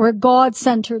consciousness or a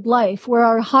God-centered life, where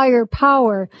our higher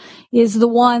power is the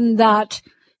one that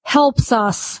helps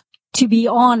us to be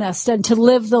honest and to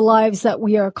live the lives that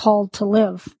we are called to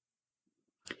live.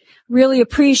 Really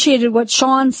appreciated what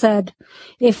Sean said.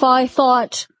 If I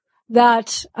thought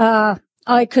that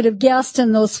I could have guessed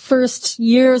in those first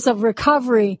years of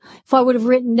recovery, if I would have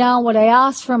written down what I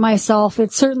asked for myself,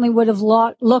 it certainly would have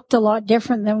looked a lot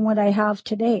different than what I have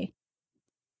today.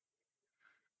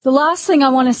 The last thing I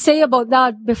want to say about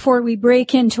that before we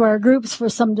break into our groups for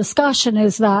some discussion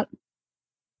is that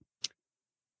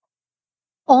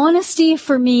honesty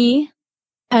for me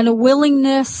and a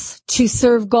willingness to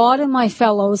serve God and my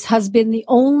fellows has been the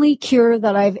only cure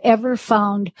that I've ever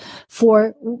found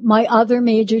for my other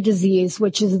major disease,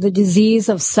 which is the disease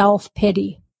of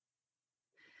self-pity.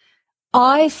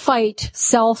 I fight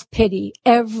self-pity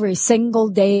every single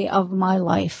day of my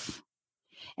life.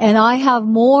 And I have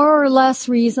more or less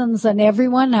reasons than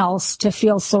everyone else to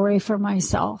feel sorry for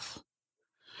myself.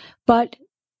 But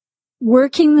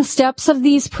working the steps of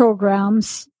these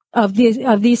programs,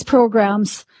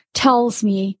 tells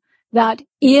me that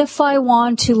if I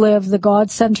want to live the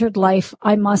God-centered life,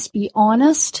 I must be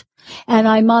honest and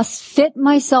I must fit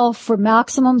myself for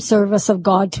maximum service of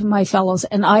God to my fellows.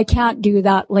 And I can't do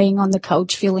that laying on the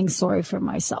couch feeling sorry for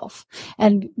myself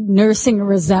and nursing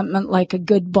resentment like a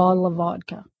good bottle of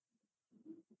vodka.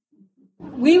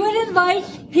 We would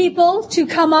invite people to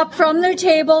come up from their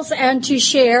tables and to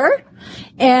share.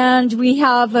 And we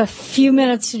have a few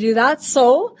minutes to do that.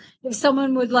 So if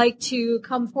someone would like to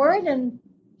come forward and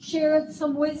share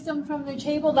some wisdom from their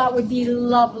table, that would be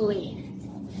lovely.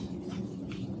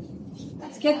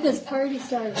 Let's get this party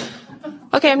started.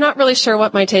 Okay, I'm not really sure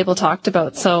what my table talked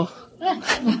about, so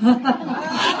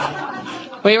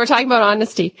we were talking about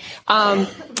honesty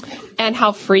and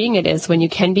how freeing it is when you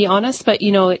can be honest. But,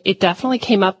 you know, it definitely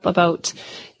came up about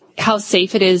how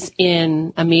safe it is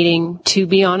in a meeting to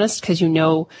be honest, because you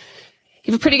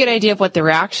have a pretty good idea of what the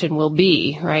reaction will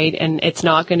be, right? And it's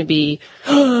not going to be,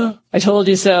 oh, I told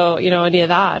you so, any of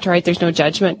that, right? There's no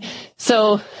judgment.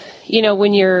 So,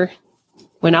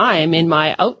 when I'm in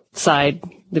my outside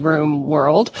the room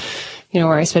world,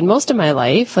 where I spend most of my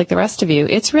life, like the rest of you,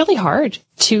 it's really hard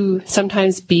to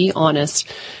sometimes be honest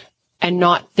and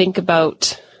not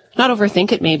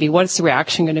overthink it maybe. What's the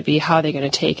reaction going to be? How are they going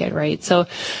to take it, right? So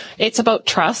it's about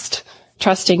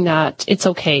trusting that it's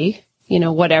okay.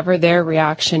 Whatever their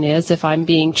reaction is, if I'm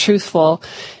being truthful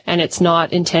and it's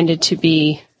not intended to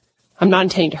be, I'm not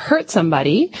intending to hurt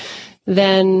somebody,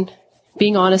 then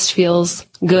being honest feels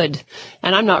good.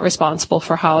 And I'm not responsible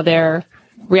for how their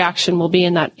reaction will be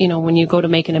in that, when you go to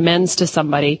make an amends to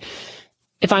somebody,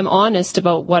 if I'm honest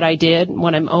about what I did,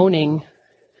 what I'm owning,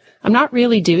 I'm not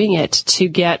really doing it to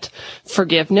get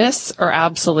forgiveness or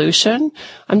absolution.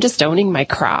 I'm just owning my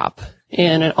crap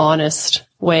in an honest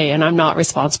way, and I'm not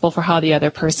responsible for how the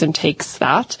other person takes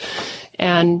that.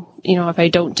 And, if I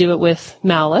don't do it with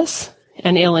malice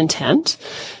and ill intent,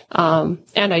 and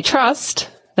I trust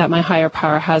that my higher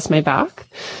power has my back,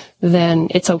 then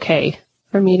it's okay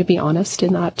for me to be honest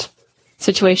in that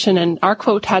situation. And our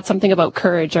quote had something about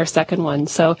courage, our second one.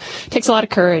 So it takes a lot of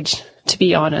courage to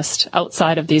be honest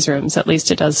outside of these rooms. At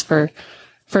least it does for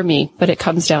me, but it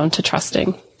comes down to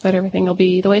trusting that everything will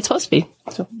be the way it's supposed to be.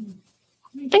 So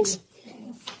thanks.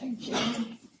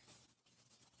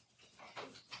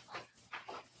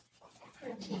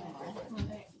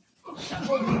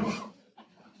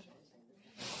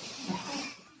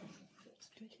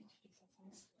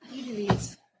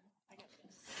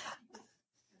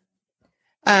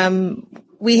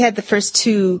 We had the first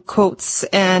two quotes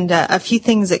and a few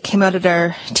things that came out at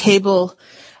our table.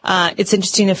 It's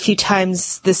interesting, a few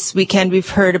times this weekend we've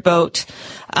heard about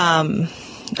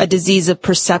a disease of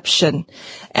perception,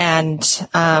 and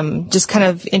just kind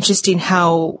of interesting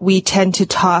how we tend to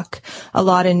talk a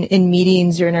lot in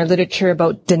meetings or in our literature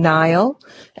about denial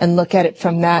and look at it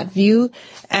from that view,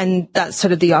 and that's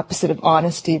sort of the opposite of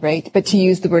honesty, right? But to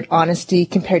use the word honesty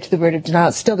compared to the word of denial,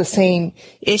 it's still the same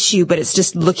issue, but it's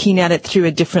just looking at it through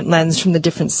a different lens from the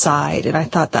different side, and I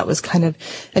thought that was kind of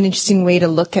an interesting way to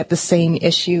look at the same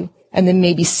issue and then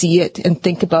maybe see it and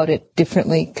think about it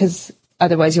differently, because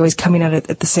otherwise you're always coming at it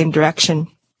at the same direction.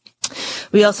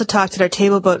 We also talked at our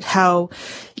table about how,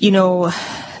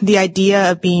 the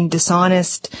idea of being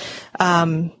dishonest,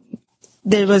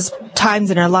 there was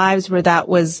times in our lives where that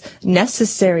was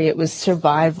necessary. It was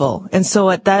survival. And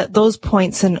so at those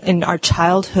points in our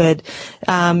childhood,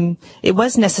 it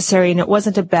was necessary, and it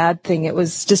wasn't a bad thing. It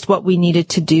was just what we needed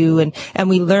to do. And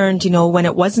we learned, when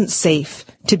it wasn't safe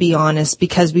to be honest,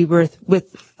 because we were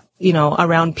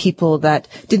around people that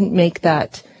didn't make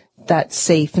that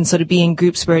safe. And so to be in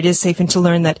groups where it is safe, and to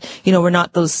learn that, we're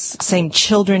not those same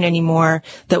children anymore,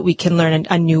 that we can learn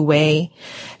a new way.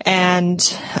 And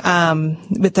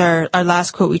with our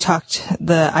last quote, we talked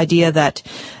the idea that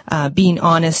being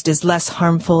honest is less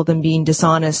harmful than being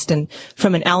dishonest. And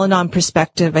from an Al-Anon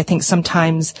perspective, I think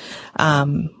sometimes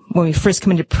when we first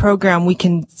come into program, we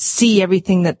can see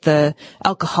everything that the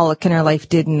alcoholic in our life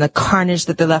did and the carnage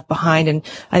that they left behind. And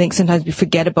I think sometimes we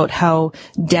forget about how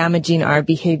damaging our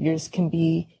behaviors can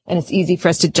be. And it's easy for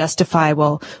us to justify,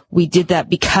 well, we did that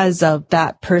because of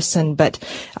that person. But,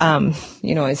 I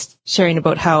was sharing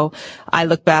about how I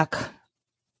look back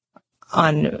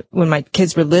on when my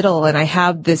kids were little, and I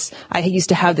used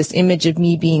to have this image of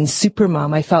me being super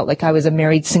mom. I felt like I was a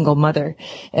married single mother.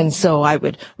 And so I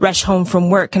would rush home from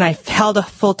work, and I held a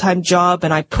full-time job,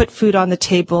 and I put food on the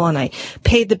table, and I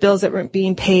paid the bills that weren't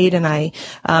being paid, and I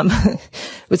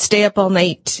would stay up all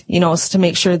night, to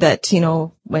make sure that,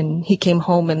 when he came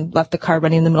home and left the car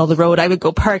running in the middle of the road, I would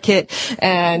go park it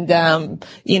and, and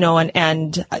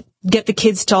get the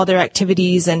kids to all their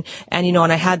activities. And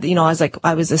I had, I was like,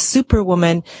 I was a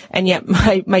superwoman. And yet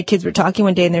my kids were talking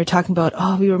one day, and they were talking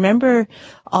about, we remember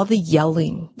all the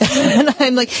yelling. And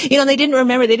I'm like, they didn't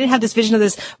remember. They didn't have this vision of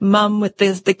this mom with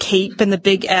the cape and the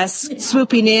big S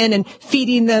swooping in and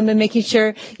feeding them and making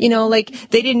sure, they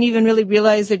didn't even really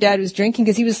realize their dad was drinking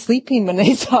because he was sleeping when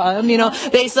they saw him.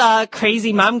 They saw a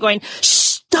crazy mom going,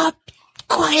 shh, stop,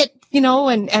 quiet,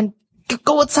 and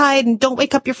go outside and don't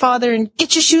wake up your father and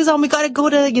get your shoes on. We got to go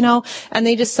to, and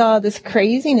they just saw this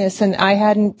craziness, and I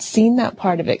hadn't seen that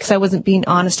part of it because I wasn't being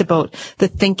honest about the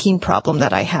thinking problem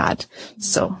that I had.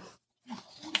 So.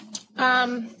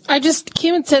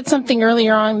 Kim had said something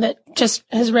earlier on that just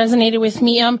has resonated with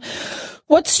me.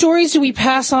 What stories do we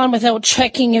pass on without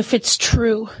checking if it's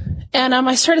true? And,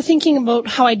 I started thinking about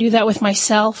how I do that with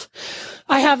myself.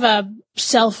 I have a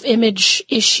self-image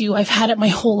issue. I've had it my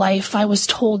whole life. I was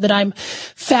told that I'm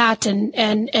fat and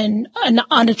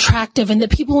unattractive, and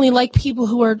that people only like people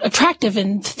who are attractive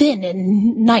and thin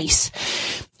and nice.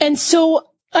 And so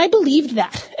I believed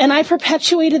that, and I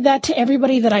perpetuated that to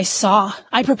everybody that I saw.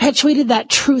 I perpetuated that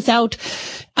truth out,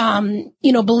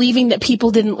 believing that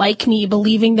people didn't like me,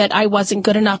 believing that I wasn't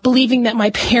good enough, believing that my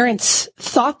parents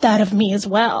thought that of me as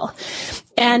well.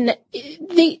 And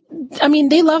they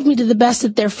loved me to the best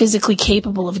that they're physically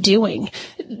capable of doing.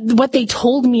 What they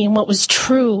told me and what was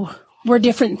true were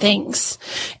different things.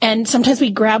 And sometimes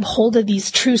we grab hold of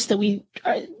these truths that we're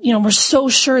so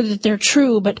sure that they're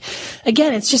true. But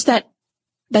again, it's just that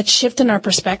shift in our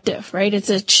perspective, right? It's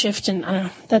a shift in,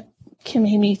 that can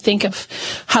make me think of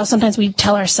how sometimes we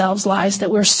tell ourselves lies that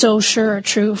we're so sure are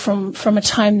true from a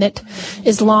time that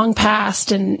is long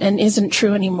past and isn't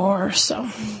true anymore. So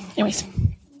anyways.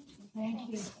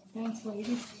 Thank you. Thanks,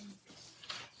 ladies.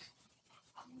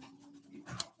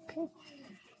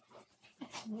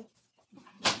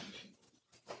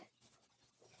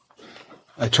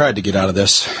 I tried to get out of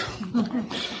this.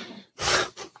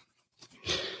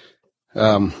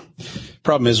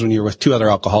 Problem is when you're with two other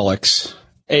alcoholics,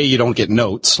 A, you don't get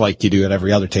notes like you do at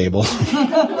every other table.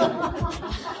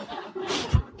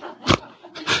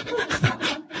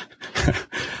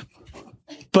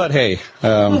 But hey,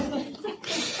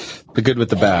 the good with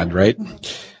the bad, right?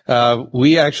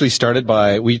 We actually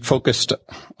we focused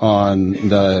on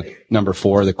the number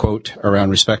 4, the quote around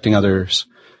respecting others,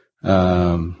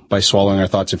 by swallowing our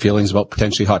thoughts and feelings about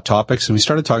potentially hot topics. And we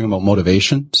started talking about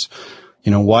motivations.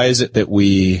 Why is it that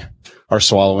we are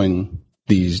swallowing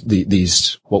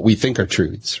these, what we think are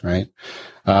truths, right?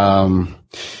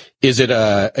 Is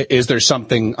there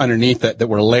something underneath that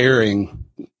we're layering?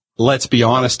 Let's be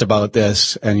honest about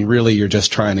this. And really, you're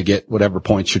just trying to get whatever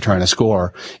points you're trying to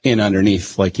score in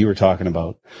underneath, like you were talking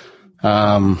about.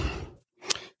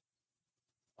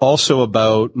 also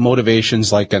about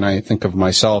motivations, like, and I think of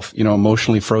myself,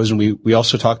 emotionally frozen. We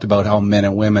also talked about how men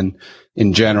and women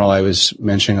in general, I was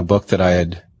mentioning a book that I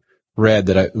had read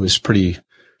that was pretty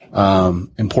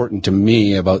important to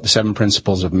me about the 7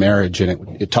 principles of marriage.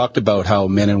 And it talked about how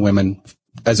men and women,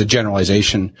 as a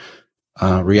generalization,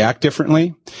 react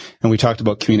differently. And we talked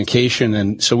about communication.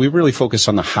 And so we really focused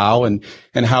on the how and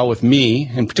how with me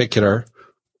in particular,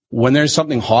 when there's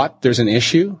something hot, there's an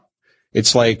issue.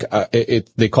 It's like,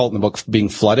 they call it in the book being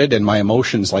flooded, and my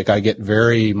emotions, like my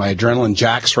adrenaline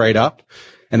jacks right up,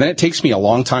 and then it takes me a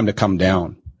long time to come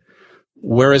down.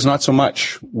 Whereas not so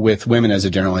much with women as a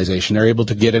generalization. They're able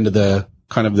to get into the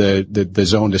kind of the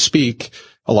zone to speak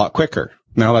a lot quicker.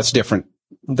 Now that's different.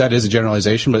 That is a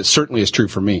generalization, but it certainly is true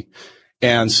for me.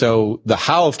 And so the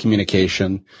how of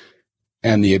communication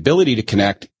and the ability to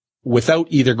connect without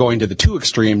either going to the two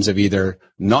extremes of either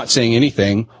not saying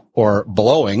anything or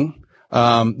blowing,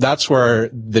 that's where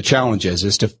the challenge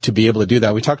is to be able to do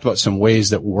that. We talked about some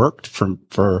ways that worked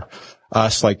for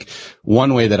us. Like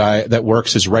one way that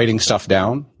works is writing stuff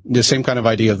down. The same kind of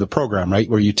idea of the program, right?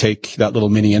 Where you take that little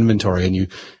mini inventory and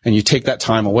you take that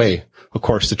time away. Of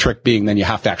course, the trick being then you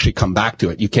have to actually come back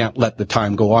to it. You can't let the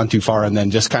time go on too far and then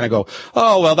just kind of go,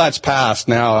 oh, well, that's past.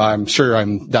 Now I'm sure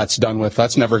that's done with.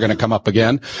 That's never going to come up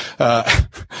again.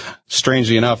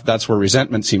 Strangely enough, that's where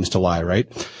resentment seems to lie,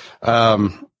 right?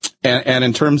 And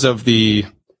in terms of the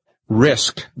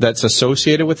risk that's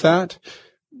associated with that,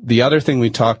 the other thing we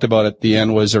talked about at the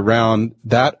end was around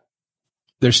that.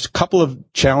 There's a couple of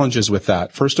challenges with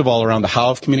that. First of all, around the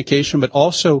how of communication, but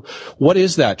also what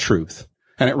is that truth?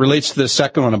 And it relates to the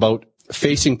second one about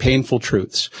facing painful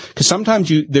truths. Because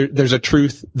sometimes there's a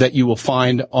truth that you will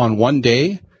find on one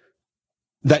day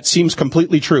that seems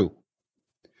completely true.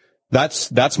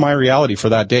 That's my reality for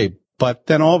that day. But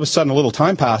then all of a sudden a little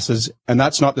time passes and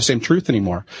that's not the same truth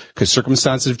anymore because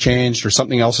circumstances have changed or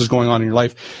something else is going on in your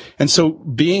life. And so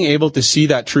being able to see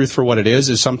that truth for what it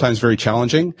is sometimes very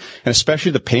challenging, and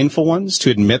especially the painful ones,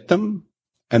 to admit them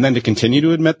and then to continue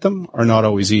to admit them are not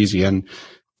always easy. And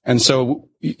so,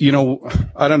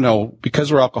 I don't know,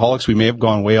 because we're alcoholics, we may have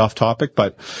gone way off topic,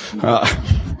 but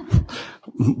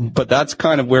that's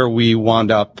kind of where we wound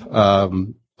up,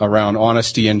 around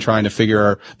honesty and trying to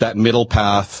figure that middle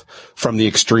path from the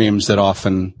extremes that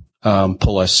often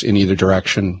pull us in either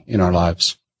direction in our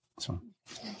lives. So.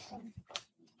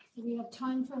 We have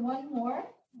time for one more.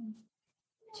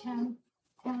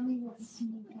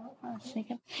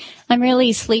 I'm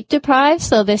really sleep deprived,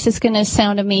 so this is going to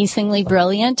sound amazingly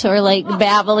brilliant or like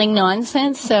babbling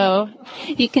nonsense. So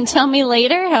you can tell me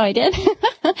later how I did.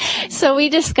 So we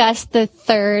discussed the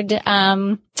third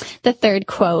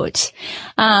quote.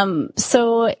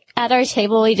 So at our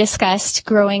table, we discussed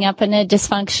growing up in a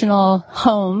dysfunctional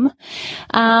home.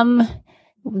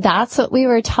 That's what we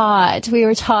were taught. We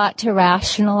were taught to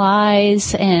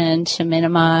rationalize and to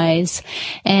minimize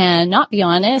and not be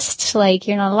honest. Like,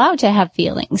 you're not allowed to have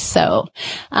feelings. So,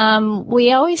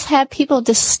 we always had people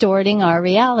distorting our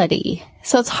reality.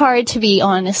 So it's hard to be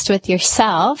honest with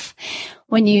yourself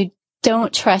when you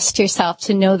don't trust yourself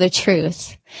to know the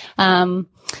truth.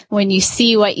 When you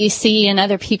see what you see and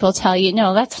other people tell you,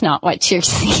 no, that's not what you're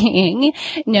seeing.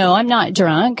 No, I'm not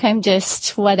drunk. I'm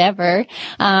just whatever.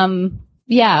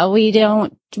 Yeah, we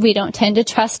don't tend to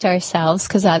trust ourselves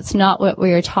because that's not what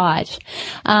we were taught.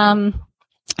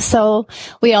 So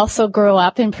we also grow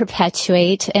up and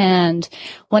perpetuate, and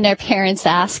when our parents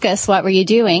ask us, what were you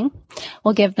doing?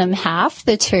 We'll give them half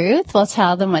the truth. We'll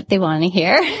tell them what they want to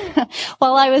hear.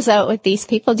 Well, I was out with these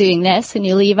people doing this, and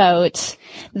you leave out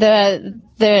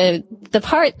the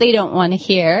part they don't want to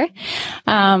hear.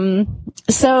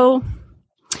 So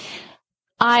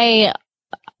I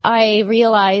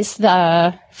realized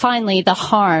finally the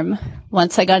harm,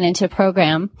 once I got into a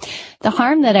program, the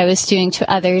harm that I was doing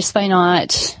to others by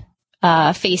not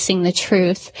facing the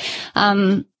truth.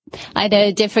 I had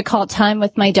a difficult time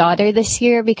with my daughter this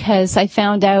year because I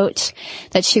found out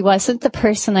that she wasn't the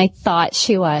person I thought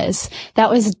she was. That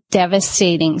was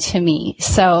devastating to me.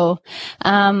 So,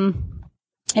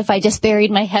 if I just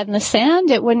buried my head in the sand,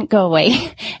 it wouldn't go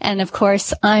away. And of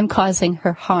course, I'm causing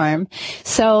her harm.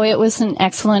 So it was an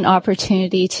excellent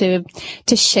opportunity to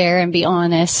share and be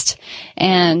honest,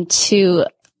 and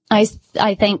I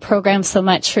thank Program so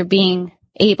much for being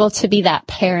able to be that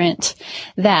parent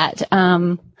that,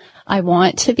 I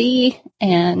want to be.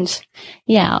 And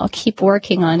yeah, I'll keep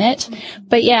working on it.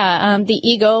 But yeah, the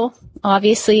ego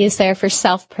obviously is there for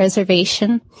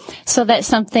self-preservation. So that's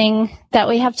something that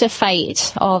we have to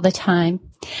fight all the time.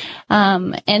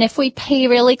 And if we pay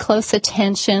really close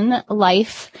attention,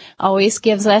 life always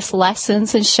gives us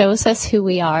lessons and shows us who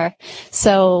we are.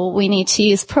 So we need to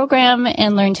use program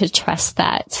and learn to trust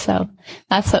that. So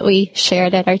that's what we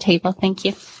shared at our table. Thank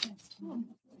you.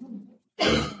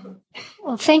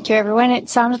 Well, thank you, everyone. It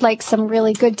sounded like some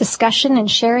really good discussion and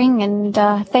sharing, and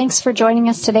thanks for joining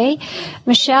us today.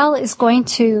 Michelle is going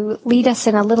to lead us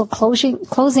in a little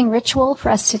closing ritual for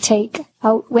us to take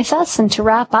out with us and to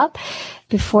wrap up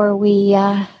before we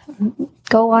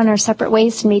go on our separate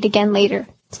ways to meet again later.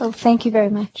 So thank you very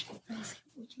much.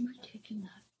 Would you mind taking that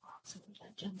box of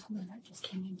that gentleman that just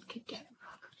came in could get it?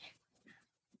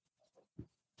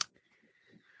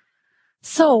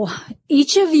 So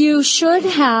each of you should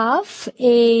have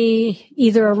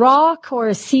either a rock or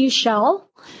a seashell,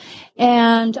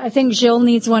 and I think Jill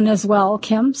needs one as well,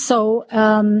 Kim. So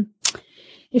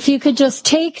if you could just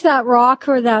take that rock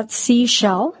or that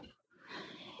seashell,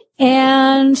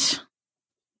 and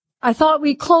I thought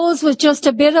we'd close with just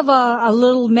a bit of a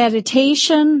little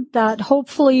meditation that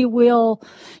hopefully will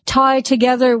tie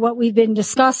together what we've been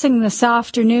discussing this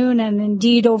afternoon and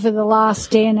indeed over the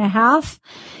last day and a half,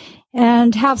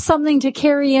 and have something to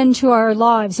carry into our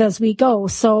lives as we go.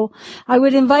 So I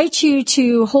would invite you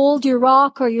to hold your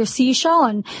rock or your seashell,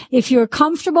 and if you're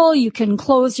comfortable, you can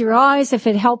close your eyes if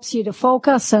it helps you to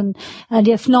focus, and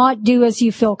if not, do as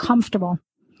you feel comfortable.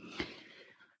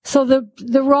 So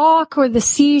the rock or the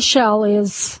seashell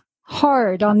is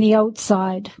hard on the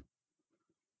outside.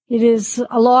 It is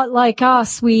a lot like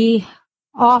us. We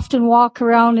often walk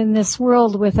around in this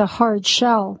world with a hard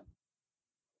shell.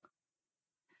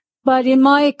 But in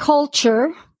my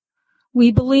culture,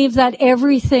 we believe that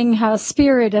everything has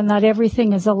spirit and that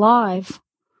everything is alive.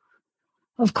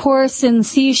 Of course, in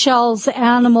seashells,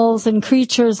 animals and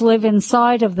creatures live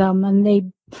inside of them, and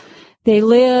they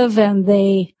live and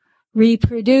they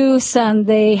reproduce and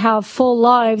they have full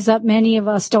lives that many of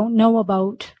us don't know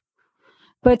about.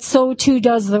 But so too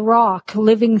does the rock.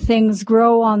 Living things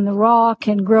grow on the rock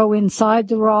and grow inside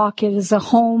the rock. It is a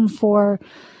home for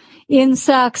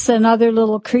insects and other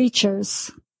little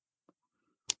creatures.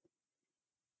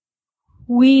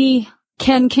 We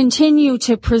can continue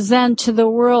to present to the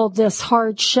world this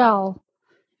hard shell,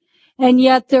 and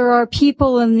yet there are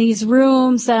people in these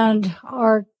rooms and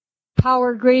our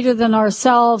power greater than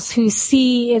ourselves who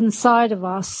see inside of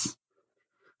us,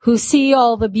 who see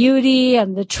all the beauty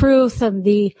and the truth and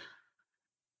the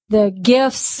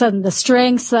gifts and the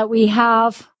strengths that we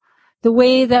have, the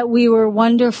way that we were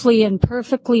wonderfully and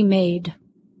perfectly made.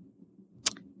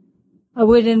 I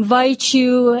would invite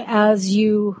you, as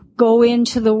you go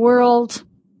into the world,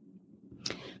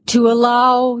 to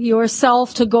allow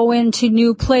yourself to go into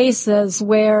new places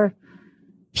where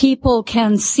people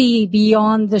can see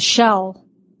beyond the shell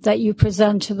that you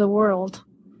present to the world,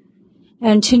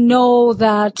 and to know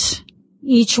that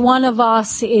each one of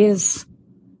us is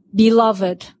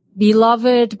beloved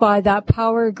by that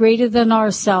power greater than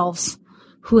ourselves,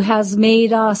 who has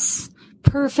made us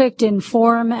perfect in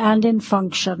form and in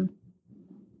function.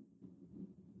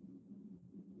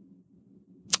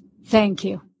 Thank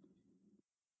you.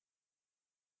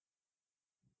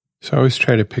 So I always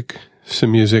try to pick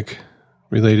some music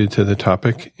related to the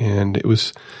topic, and it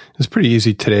was pretty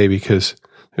easy today because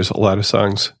there's a lot of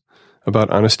songs about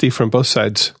honesty from both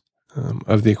sides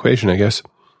of the equation, I guess.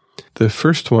 The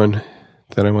first one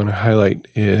that I want to highlight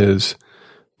is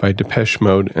by Depeche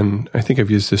Mode, and I think I've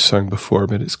used this song before,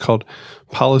 but it's called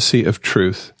Policy of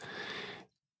Truth.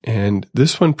 And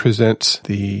this one presents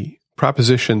the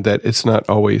proposition that it's not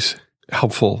always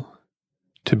helpful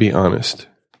to be honest.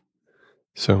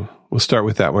 So we'll start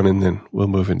with that one, and then we'll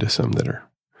move into some that are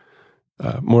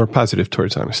more positive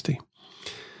towards honesty.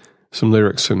 Some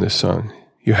lyrics from this song.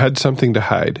 You had something to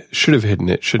hide, should have hidden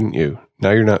it, shouldn't you?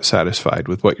 Now you're not satisfied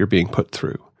with what you're being put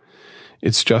through.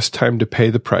 It's just time to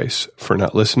pay the price for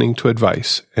not listening to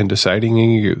advice and deciding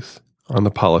in your youth on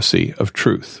the policy of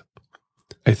truth.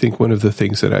 I think one of the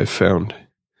things that I've found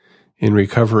in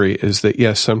recovery is that,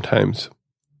 yes, sometimes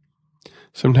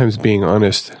being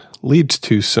honest leads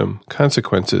to some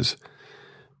consequences,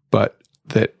 but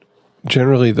that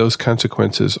generally those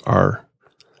consequences are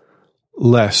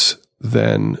less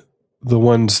than the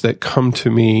ones that come to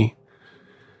me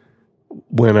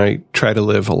when I try to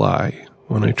live a lie,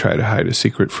 when I try to hide a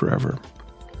secret forever.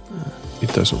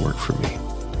 It doesn't work for me.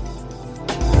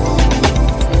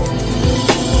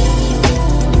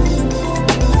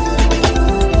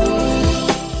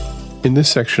 In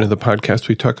this section of the podcast,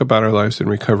 we talk about our lives in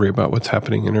recovery, about what's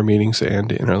happening in our meetings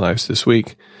and in our lives this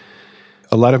week.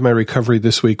 a lot of my recovery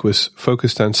this week was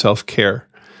focused on self-care.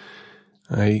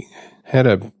 I had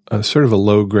a sort of a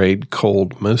low-grade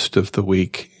cold most of the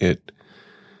week. It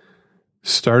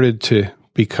started to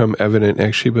become evident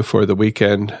actually before the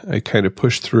weekend. I kind of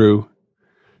pushed through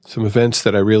some events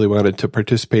that I really wanted to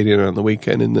participate in on the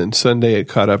weekend, and then Sunday it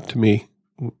caught up to me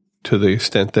to the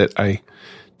extent that I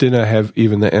did not have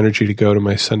even the energy to go to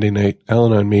my Sunday night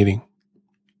Al-Anon meeting.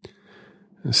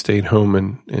 I stayed home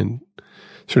and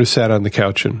sort of sat on the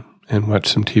couch and watched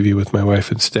some TV with my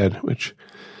wife instead, which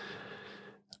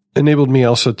enabled me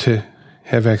also to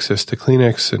have access to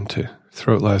Kleenex and to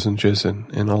throat lozenges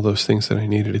and all those things that I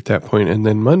needed at that point. And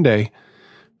then Monday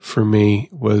for me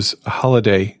was a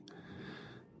holiday.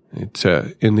 It's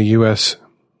in the U.S.,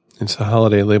 it's a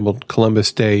holiday labeled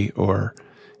Columbus Day, or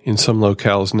in some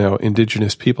locales now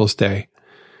Indigenous Peoples Day.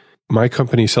 My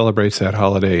company celebrates that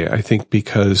holiday, I think,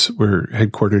 because we're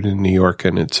headquartered in New York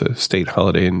and it's a state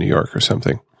holiday in New York or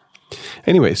something.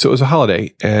 Anyway, so it was a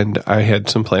holiday, and I had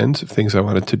some plans of things I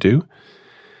wanted to do.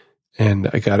 And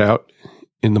I got out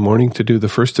in the morning to do the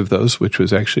first of those, which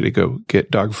was actually to go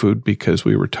get dog food because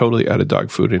we were totally out of dog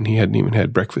food and he hadn't even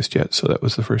had breakfast yet. So that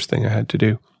was the first thing I had to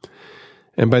do.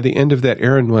 And by the end of that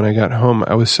errand, when I got home,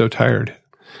 I was so tired.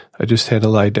 I just had to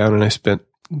lie down, and I spent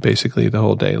basically the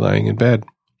whole day lying in bed,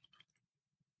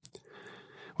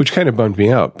 which kind of bummed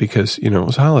me out because, it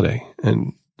was a holiday,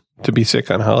 and to be sick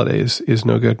on holidays is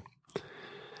no good.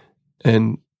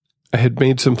 And I had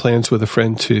made some plans with a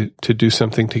friend to do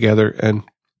something together, and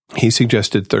he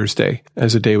suggested Thursday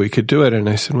as a day we could do it. And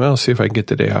I said, well, I'll see if I can get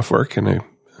the day off work. And I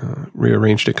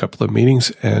rearranged a couple of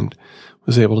meetings and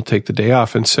was able to take the day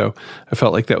off. And so I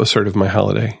felt like that was sort of my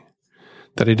holiday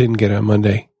that I didn't get on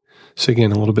Monday. So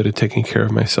again, a little bit of taking care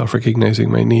of myself,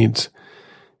 recognizing my needs,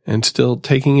 and still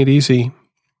taking it easy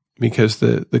because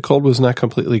the cold was not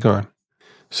completely gone.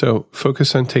 So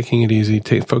focus on taking it easy,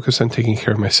 focus on taking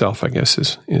care of myself, I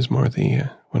guess, is more the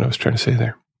what I was trying to say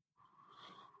there.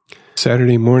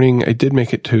 Saturday morning, I did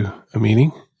make it to a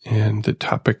meeting, and the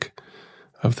topic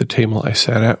of the table I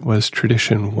sat at was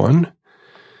Tradition 1.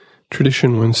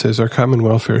 Tradition 1 says, our common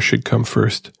welfare should come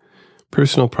first.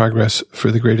 Personal progress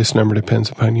for the greatest number depends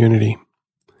upon unity.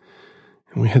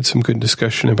 And we had some good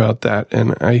discussion about that,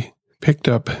 and I picked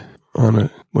up on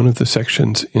one of the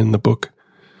sections in the book,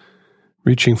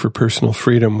 Reaching for Personal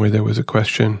Freedom, where there was a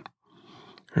question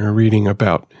or a reading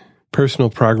about personal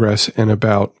progress and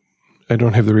about, I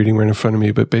don't have the reading right in front of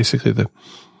me, but basically the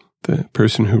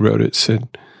person who wrote it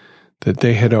said that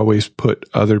they had always put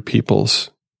other people's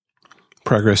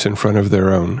progress in front of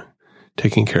their own,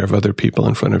 taking care of other people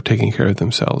in front of taking care of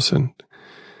themselves. And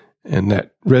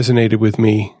that resonated with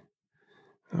me,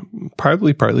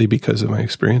 partly because of my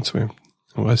experience where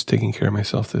I was taking care of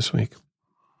myself this week.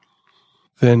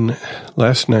 Then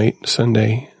last night,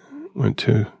 Sunday, went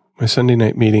to my Sunday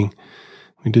night meeting.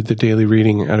 We did the daily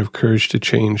reading out of Courage to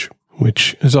Change,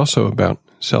 which is also about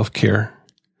self-care.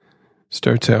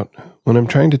 Starts out, when I'm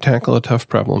trying to tackle a tough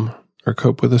problem or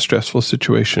cope with a stressful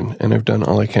situation and I've done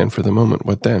all I can for the moment,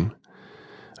 what then?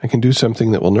 I can do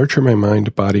something that will nurture my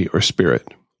mind, body, or spirit.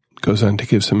 Goes on to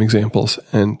give some examples.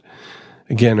 And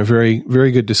again, a very,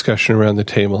 very good discussion around the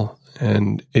table.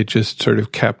 And it just sort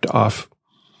of capped off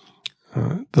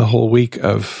the whole week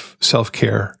of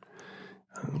self-care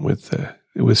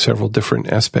with several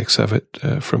different aspects of it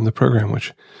from the program,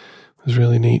 which was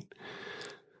really neat.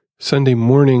 Sunday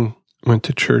morning, went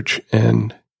to church,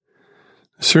 and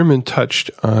the sermon touched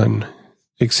on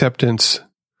acceptance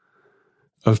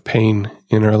of pain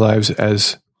in our lives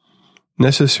as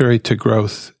necessary to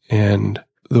growth and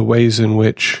the ways in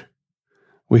which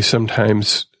we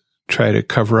sometimes try to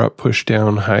cover up, push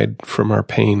down, hide from our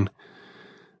pain,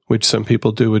 which some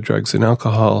people do with drugs and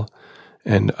alcohol,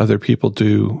 and other people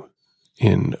do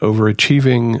in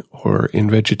overachieving or in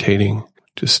vegetating,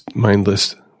 just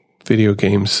mindless video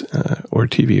games or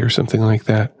TV or something like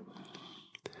that.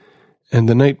 And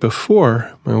the night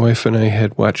before, my wife and I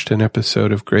had watched an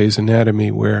episode of Grey's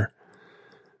Anatomy where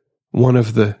one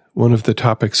of the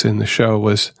topics in the show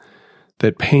was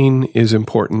that pain is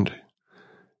important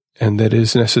and that it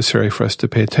is necessary for us to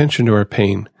pay attention to our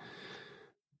pain,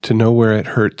 to know where it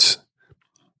hurts,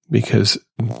 because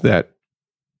that,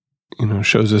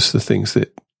 shows us the things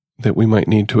that we might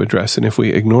need to address. And if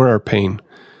we ignore our pain,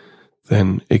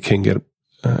 then it can get,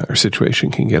 our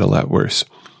situation can get a lot worse.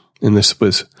 And this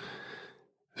was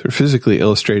sort of physically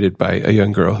illustrated by a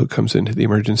young girl who comes into the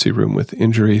emergency room with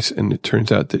injuries, and it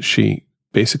turns out that she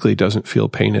basically doesn't feel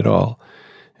pain at all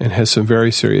and has some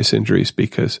very serious injuries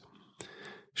because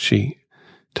she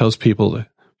tells people to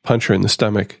punch her in the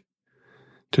stomach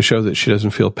to show that she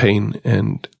doesn't feel pain,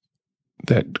 and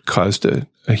that caused a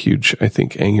huge, I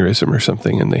think, aneurysm or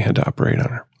something, and they had to operate on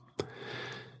her.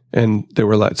 And there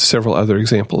were several other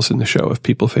examples in the show of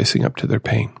people facing up to their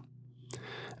pain.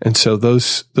 And so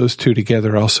those two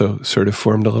together also sort of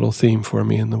formed a little theme for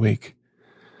me in the week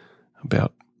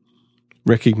about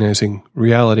recognizing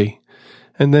reality.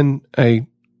 And then I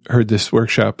heard this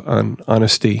workshop on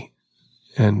honesty,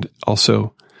 and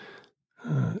also,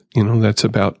 that's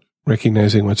about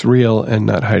recognizing what's real and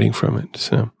not hiding from it.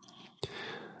 So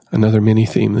another mini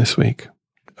theme this week.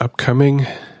 Upcoming,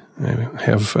 I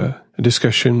have a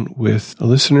discussion with a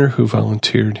listener who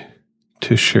volunteered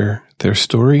to share their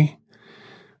story.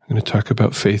 I'm going to talk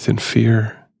about faith and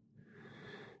fear,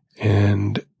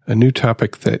 and a new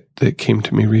topic that came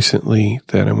to me recently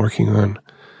that I'm working on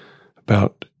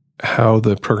about how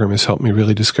the program has helped me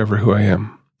really discover who I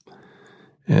am,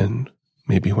 and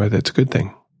maybe why that's a good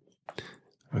thing.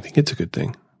 I think it's a good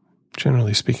thing,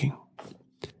 generally speaking.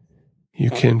 You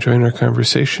can join our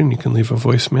conversation. You can leave a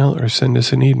voicemail or send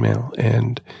us an email,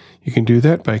 and you can do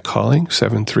that by calling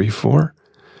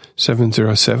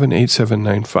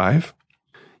 734-707-8795.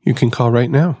 You can call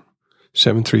right now,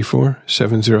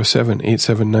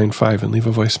 734-707-8795, and leave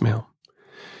a voicemail.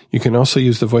 You can also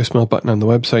use the voicemail button on the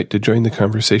website to join the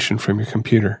conversation from your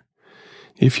computer.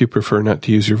 If you prefer not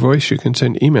to use your voice, you can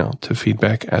send email to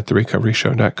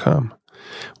feedback@therecoveryshow.com.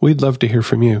 We'd love to hear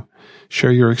from you.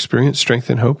 Share your experience, strength,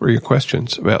 and hope, or your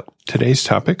questions about today's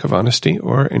topic of honesty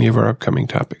or any of our upcoming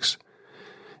topics.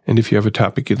 And if you have a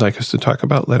topic you'd like us to talk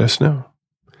about, let us know.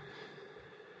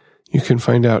 You can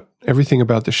find out everything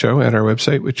about the show at our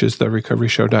website, which is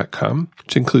therecoveryshow.com,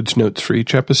 which includes notes for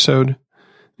each episode,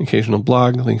 occasional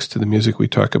blog, links to the music we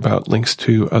talk about, links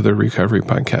to other recovery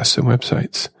podcasts and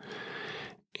websites.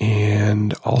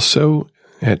 And also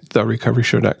at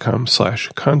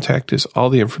therecoveryshow.com/contact is all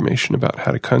the information about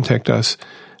how to contact us,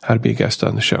 how to be a guest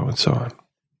on the show, and so on.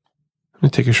 I'm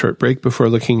going to take a short break before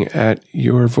looking at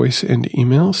your voice and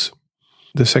emails.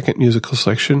 The second musical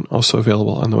selection, also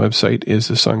available on the website, is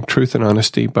the song Truth and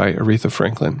Honesty by Aretha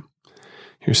Franklin.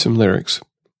 Here's some lyrics.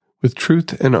 With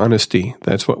truth and honesty,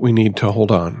 that's what we need to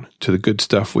hold on to the good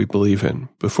stuff we believe in.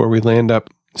 Before we land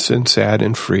up sin sad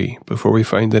and free, before we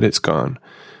find that it's gone,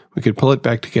 we could pull it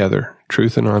back together.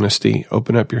 Truth and honesty,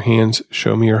 open up your hands,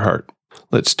 show me your heart.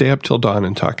 Let's stay up till dawn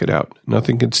and talk it out.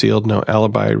 Nothing concealed, no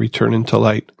alibi, return into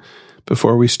light.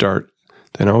 Before we start,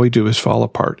 then all we do is fall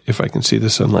apart if I can see the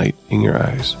sunlight in your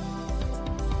eyes.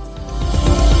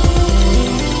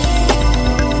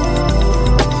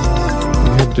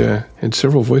 I had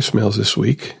several voicemails this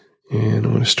week, and I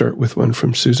want to start with one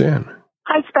from Suzanne.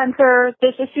 Hi, Spencer.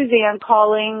 This is Suzanne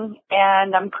calling,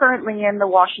 and I'm currently in the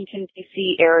Washington,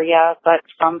 D.C. area, but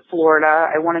from Florida.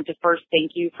 I wanted to first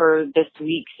thank you for this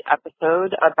week's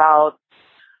episode about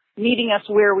meeting us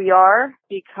where we are,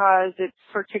 because it's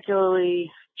particularly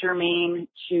germane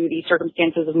to the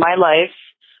circumstances of my life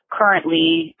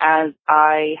currently, as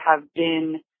I have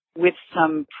been with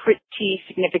some pretty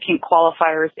significant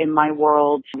qualifiers in my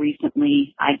world.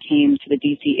 Recently, I came to the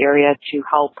D.C. area to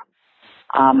help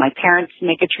my parents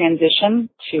make a transition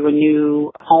to a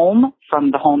new home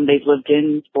from the home they've lived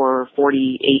in for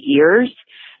 48 years.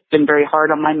 It's been very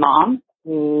hard on my mom,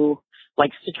 who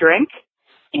likes to drink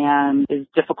and is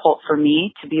difficult for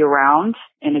me to be around.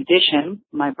 In addition,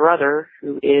 my brother,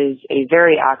 who is a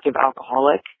very active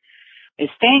alcoholic, is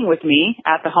staying with me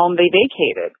at the home they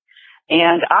vacated.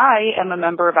 And I am a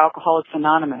member of Alcoholics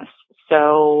Anonymous.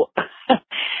 So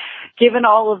given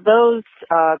all of those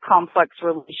complex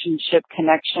relationship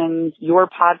connections, your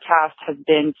podcast has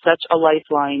been such a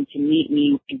lifeline to meet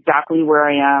me exactly where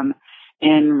I am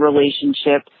in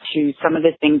relationship to some of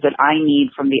the things that I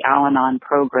need from the Al-Anon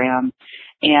program.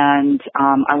 And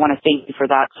I want to thank you for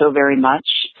that so very much.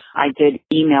 I did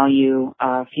email you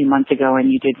a few months ago,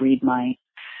 and you did read my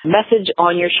message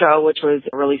on your show, which was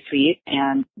really sweet,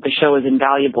 and the show is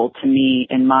invaluable to me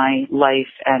in my life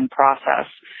and process.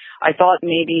 I thought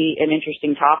maybe an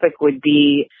interesting topic would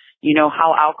be,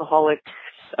 how Alcoholics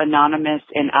Anonymous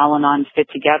and Al-Anon fit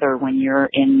together when you're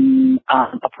in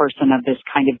a person of this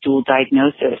kind of dual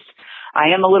diagnosis. I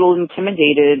am a little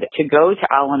intimidated to go to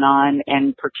Al-Anon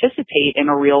and participate in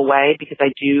a real way, because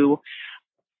I do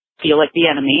feel like the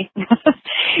enemy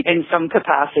in some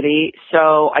capacity.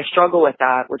 So I struggle with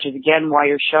that, which is, again, why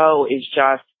your show is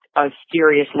just a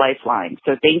serious lifeline.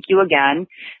 So thank you again.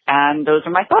 And those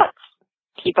are my thoughts.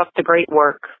 Keep up the great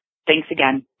work. Thanks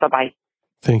again. Bye-bye.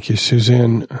 Thank you,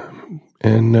 Suzanne.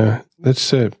 And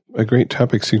that's a great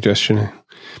topic suggestion.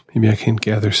 Maybe I can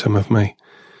gather some of my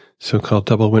so-called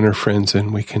double winner friends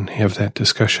and we can have that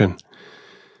discussion.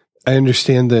 I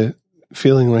understand the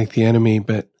feeling like the enemy,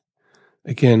 but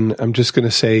again, I'm just going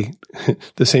to say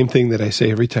the same thing that I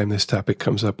say every time this topic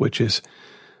comes up, which is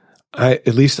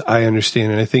at least I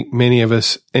understand, and I think many of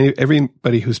us,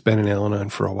 everybody who's been in Al-Anon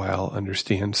for a while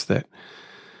understands that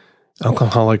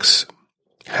alcoholics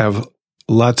have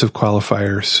lots of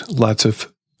qualifiers, lots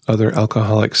of other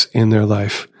alcoholics in their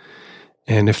life.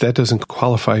 And if that doesn't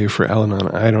qualify you for Al-Anon,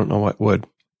 I don't know what would.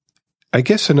 I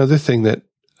guess another thing that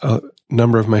a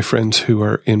number of my friends who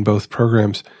are in both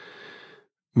programs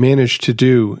manage to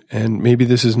do, and maybe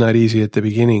this is not easy at the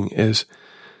beginning, is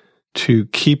to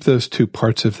keep those two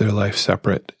parts of their life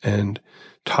separate and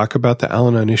talk about the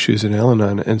Al-Anon issues in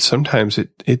Al-Anon. And sometimes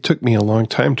it took me a long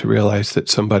time to realize that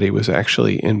somebody was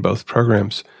actually in both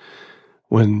programs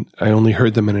when I only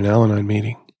heard them in an Al-Anon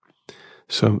meeting.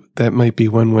 So that might be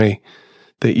one way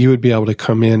that you would be able to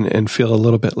come in and feel a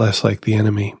little bit less like the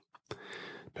enemy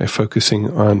by focusing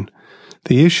on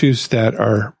the issues that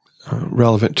are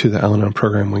relevant to the Al-Anon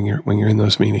program when you're in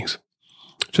those meetings.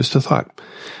 Just a thought.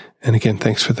 And again,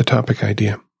 thanks for the topic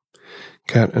idea.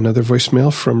 Got another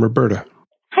voicemail from Roberta.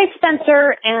 Hi,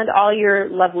 Spencer, and all your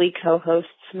lovely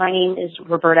co-hosts. My name is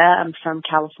Roberta. I'm from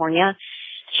California.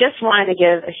 Just wanted to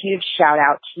give a huge shout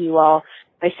out to you all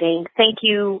by saying thank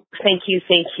you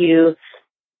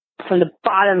from the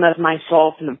bottom of my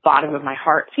soul, from the bottom of my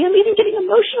heart. See, I'm even getting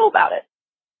emotional about it.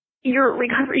 Your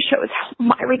recovery show has helped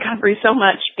my recovery so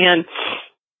much, and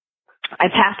I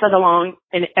pass that along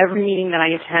in every meeting that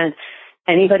I attend.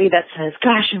 Anybody that says,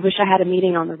 gosh, I wish I had a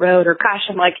meeting on the road, or gosh,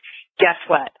 I'm like, guess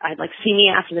what? I'd like, see me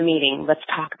after the meeting. Let's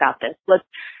talk about this.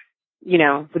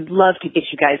 Would love to get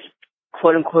you guys,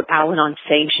 quote unquote, Al-Anon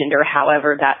sanctioned, or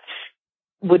however that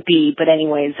would be. But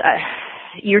anyways,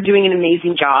 you're doing an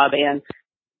amazing job, and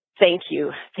thank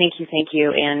you.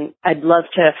 And I'd love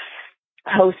to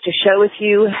host a show with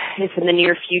you if in the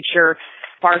near future,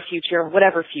 far future,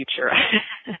 whatever future.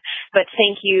 But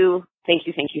thank you. I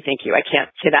can't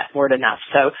say that word enough.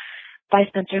 So bye,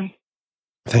 Spencer.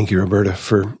 Thank you, Roberta,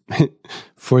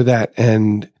 for that.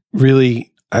 And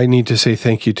really, I need to say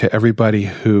thank you to everybody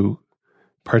who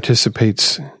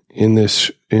participates in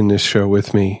this show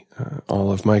with me,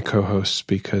 all of my co-hosts,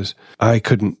 because I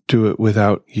couldn't do it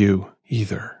without you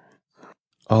either.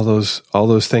 All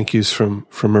those thank yous from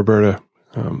Roberta.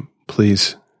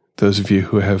 Please, those of you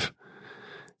who have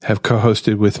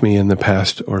co-hosted with me in the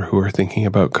past or who are thinking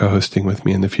about co-hosting with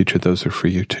me in the future, those are for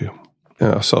you too.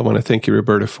 So I want to thank you,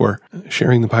 Roberta, for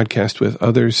sharing the podcast with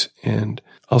others and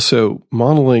also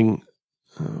modeling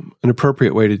an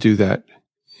appropriate way to do that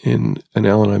in an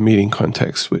Al-Anon meeting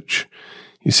context, which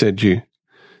you said you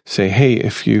say, hey,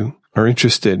 if you are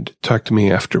interested, talk to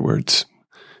me afterwards,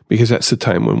 because that's the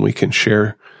time when we can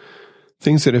share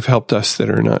things that have helped us that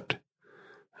are not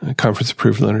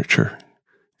conference-approved literature.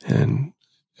 And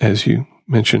as you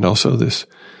mentioned also, this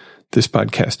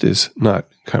podcast is not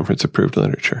conference-approved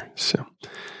literature. So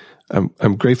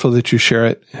I'm grateful that you share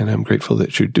it, and I'm grateful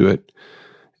that you do it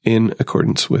in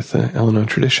accordance with Al-Anon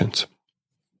traditions.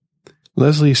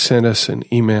 Leslie sent us an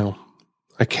email.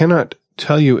 I cannot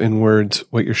tell you in words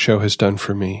what your show has done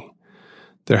for me.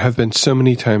 There have been so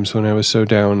many times when I was so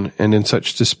down and in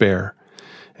such despair,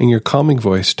 and your calming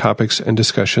voice, topics, and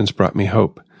discussions brought me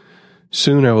hope.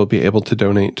 Soon I will be able to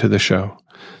donate to the show.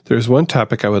 There is one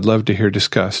topic I would love to hear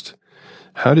discussed: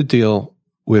 how to deal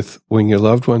with when your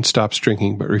loved one stops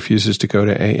drinking but refuses to go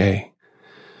to AA.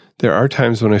 There are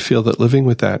times when I feel that living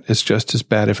with that is just as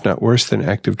bad, if not worse, than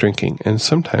active drinking, and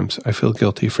sometimes I feel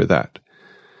guilty for that.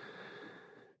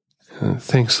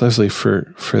 Thanks, Leslie,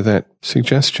 for that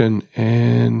suggestion.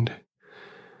 And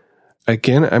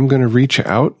again, I'm going to reach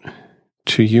out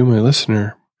to you, my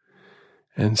listener,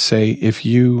 and say, if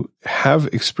you have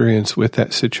experience with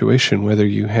that situation, whether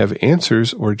you have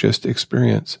answers or just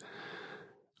experience,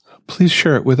 please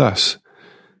share it with us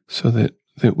so that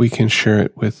we can share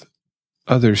it with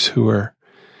others who are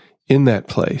in that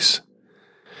place.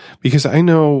 Because I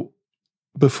know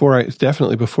before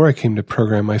I came to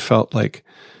program, I felt like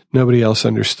nobody else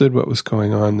understood what was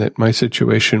going on, that my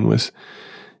situation was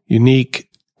unique,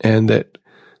 and that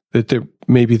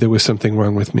there was something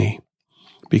wrong with me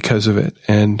because of it.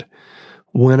 And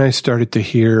when I started to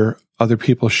hear other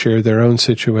people share their own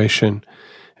situation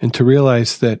and to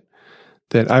realize that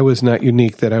I was not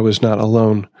unique, that I was not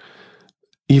alone,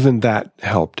 even that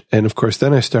helped. And of course,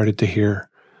 then I started to hear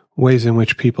ways in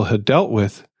which people had dealt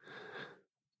with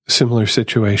similar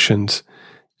situations,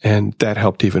 and that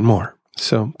helped even more.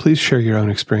 So please share your own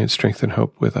experience, strength, and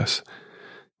hope with us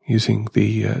using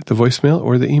the voicemail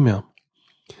or the email,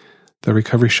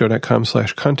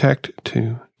 therecoveryshow.com/contact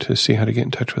to see how to get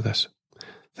in touch with us.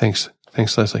 Thanks,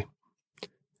 Leslie.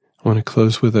 I want to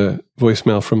close with a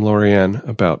voicemail from Lorianne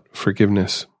about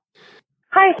forgiveness.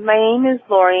 Hi, my name is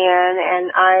Lorianne,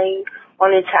 and I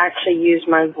wanted to actually use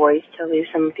my voice to leave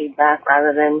some feedback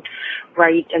rather than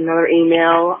write another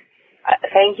email.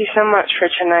 Thank you so much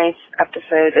for tonight's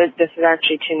episode. This is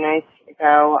actually 2 nights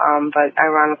ago, but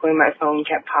ironically my phone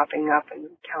kept popping up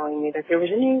and telling me that there was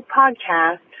a new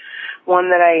podcast,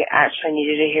 one that I actually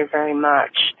needed to hear very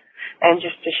much. And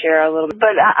just to share a little bit,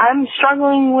 but I'm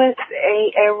struggling with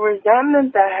a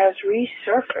resentment that has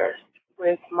resurfaced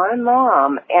with my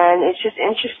mom, and it's just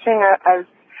interesting.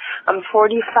 I'm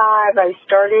 45. I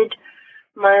started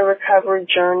my recovery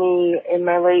journey in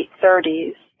my late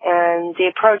 30s, and the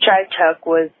approach I took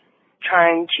was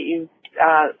trying to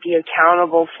be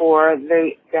accountable for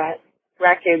the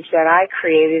wreckage that I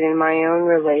created in my own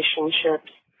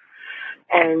relationships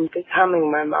and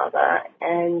becoming my mother.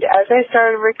 And as I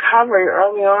started recovery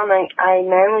early on, I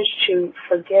managed to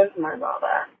forgive my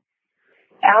mother.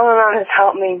 Al-Anon has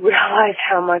helped me realize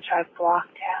how much I've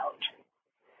blocked out.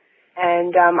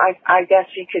 And I guess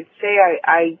you could say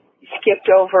I skipped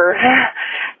over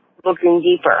looking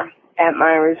deeper at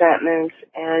my resentments,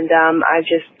 and I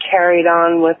just carried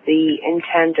on with the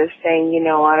intent of saying, you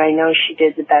know what, I know she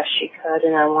did the best she could,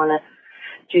 and I want to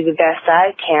do the best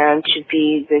I can to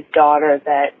be the daughter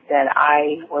that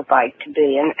I would like to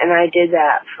be. And I did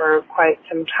that for quite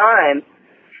some time.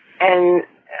 And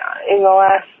in the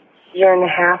last year and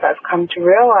a half, I've come to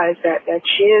realize that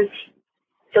she is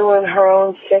still in her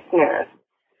own sickness.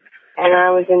 And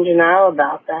I was in denial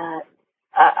about that.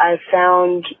 I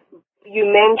found, you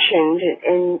mentioned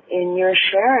in your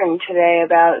sharing today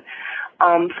about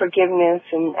forgiveness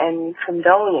and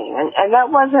condoning. And that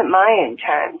wasn't my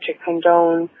intent, to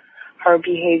condone her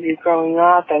behavior growing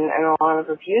up and a lot of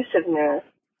abusiveness.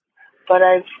 But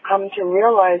I've come to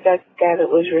realize that it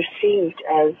was received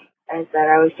as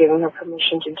that I was giving her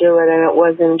permission to do it, and it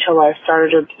wasn't until I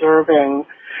started observing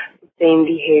the same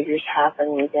behaviors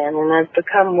happening again. And I've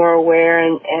become more aware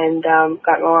and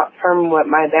gotten a lot firmer with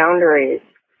my boundaries.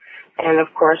 And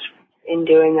of course, in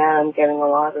doing that, I'm getting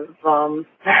a lot of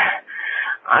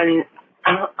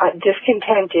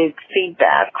discontented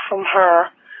feedback from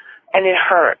her, and it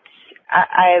hurts.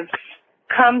 I've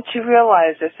come to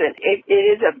realize this, that it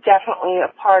is definitely a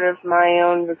part of my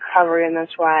own recovery, and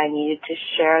that's why I needed to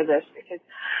share this, because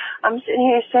I'm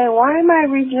sitting here saying, why am I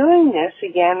redoing this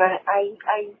again?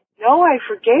 I know I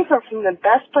forgave her from the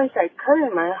best place I could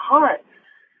in my heart,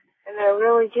 and I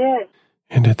really did.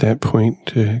 And at that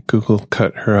point, Google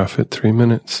cut her off at 3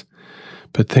 minutes.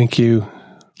 But thank you,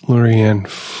 Lorianne,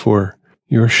 for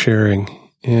your sharing.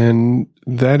 And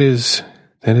that is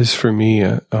for me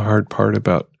a hard part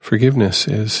about forgiveness,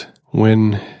 is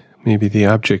when maybe the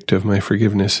object of my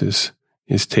forgiveness is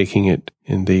taking it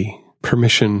in the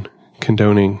permission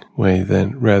condoning way,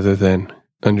 then rather than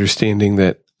understanding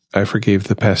that I forgave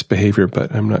the past behavior,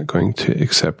 but I'm not going to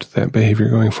accept that behavior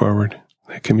going forward.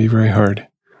 That can be very hard.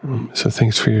 So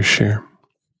thanks for your share.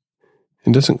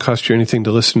 It doesn't cost you anything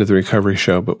to listen to the Recovery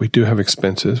Show, but we do have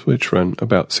expenses, which run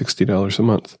about $60 a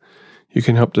month. You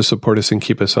can help to support us and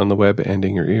keep us on the web and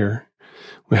in your ear.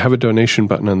 We have a donation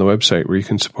button on the website where you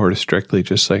can support us directly,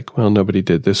 just like, well, nobody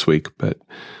did this week, but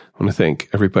I want to thank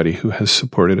everybody who has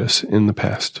supported us in the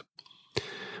past.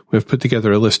 We have put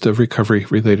together a list of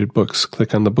recovery-related books.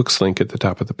 Click on the books link at the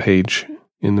top of the page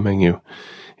in the menu.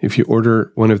 If you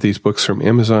order one of these books from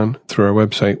Amazon through our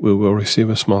website, we will receive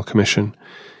a small commission.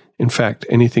 In fact,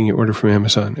 anything you order from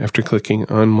Amazon after clicking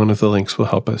on one of the links will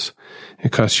help us.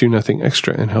 It costs you nothing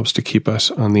extra and helps to keep us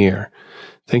on the air.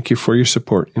 Thank you for your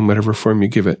support in whatever form you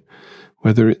give it.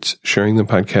 Whether it's sharing the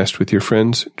podcast with your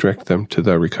friends, direct them to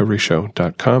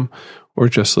therecoveryshow.com, or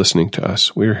just listening to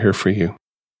us. We are here for you.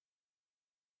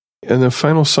 And the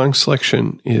final song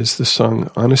selection is the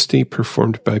song Honesty,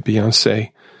 performed by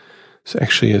Beyonce. This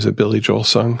actually is a Billy Joel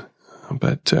song,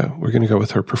 but we're going to go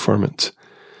with her performance.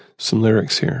 Some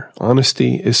lyrics here.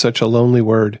 Honesty is such a lonely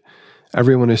word.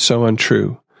 Everyone is so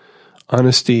untrue.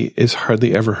 Honesty is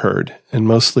hardly ever heard, and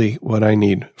mostly what I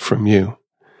need from you.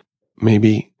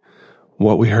 Maybe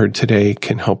what we heard today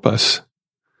can help us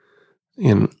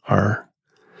in our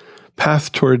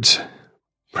path towards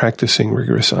practicing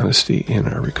rigorous honesty in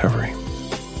our recovery.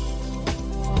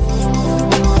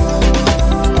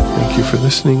 Thank you for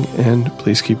listening, and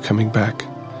please keep coming back.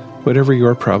 Whatever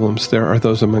your problems, there are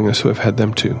those among us who have had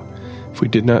them too. If we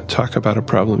did not talk about a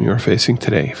problem you are facing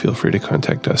today, feel free to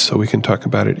contact us so we can talk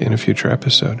about it in a future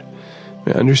episode.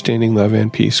 May understanding, love,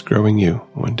 and peace grow in you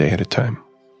one day at a time.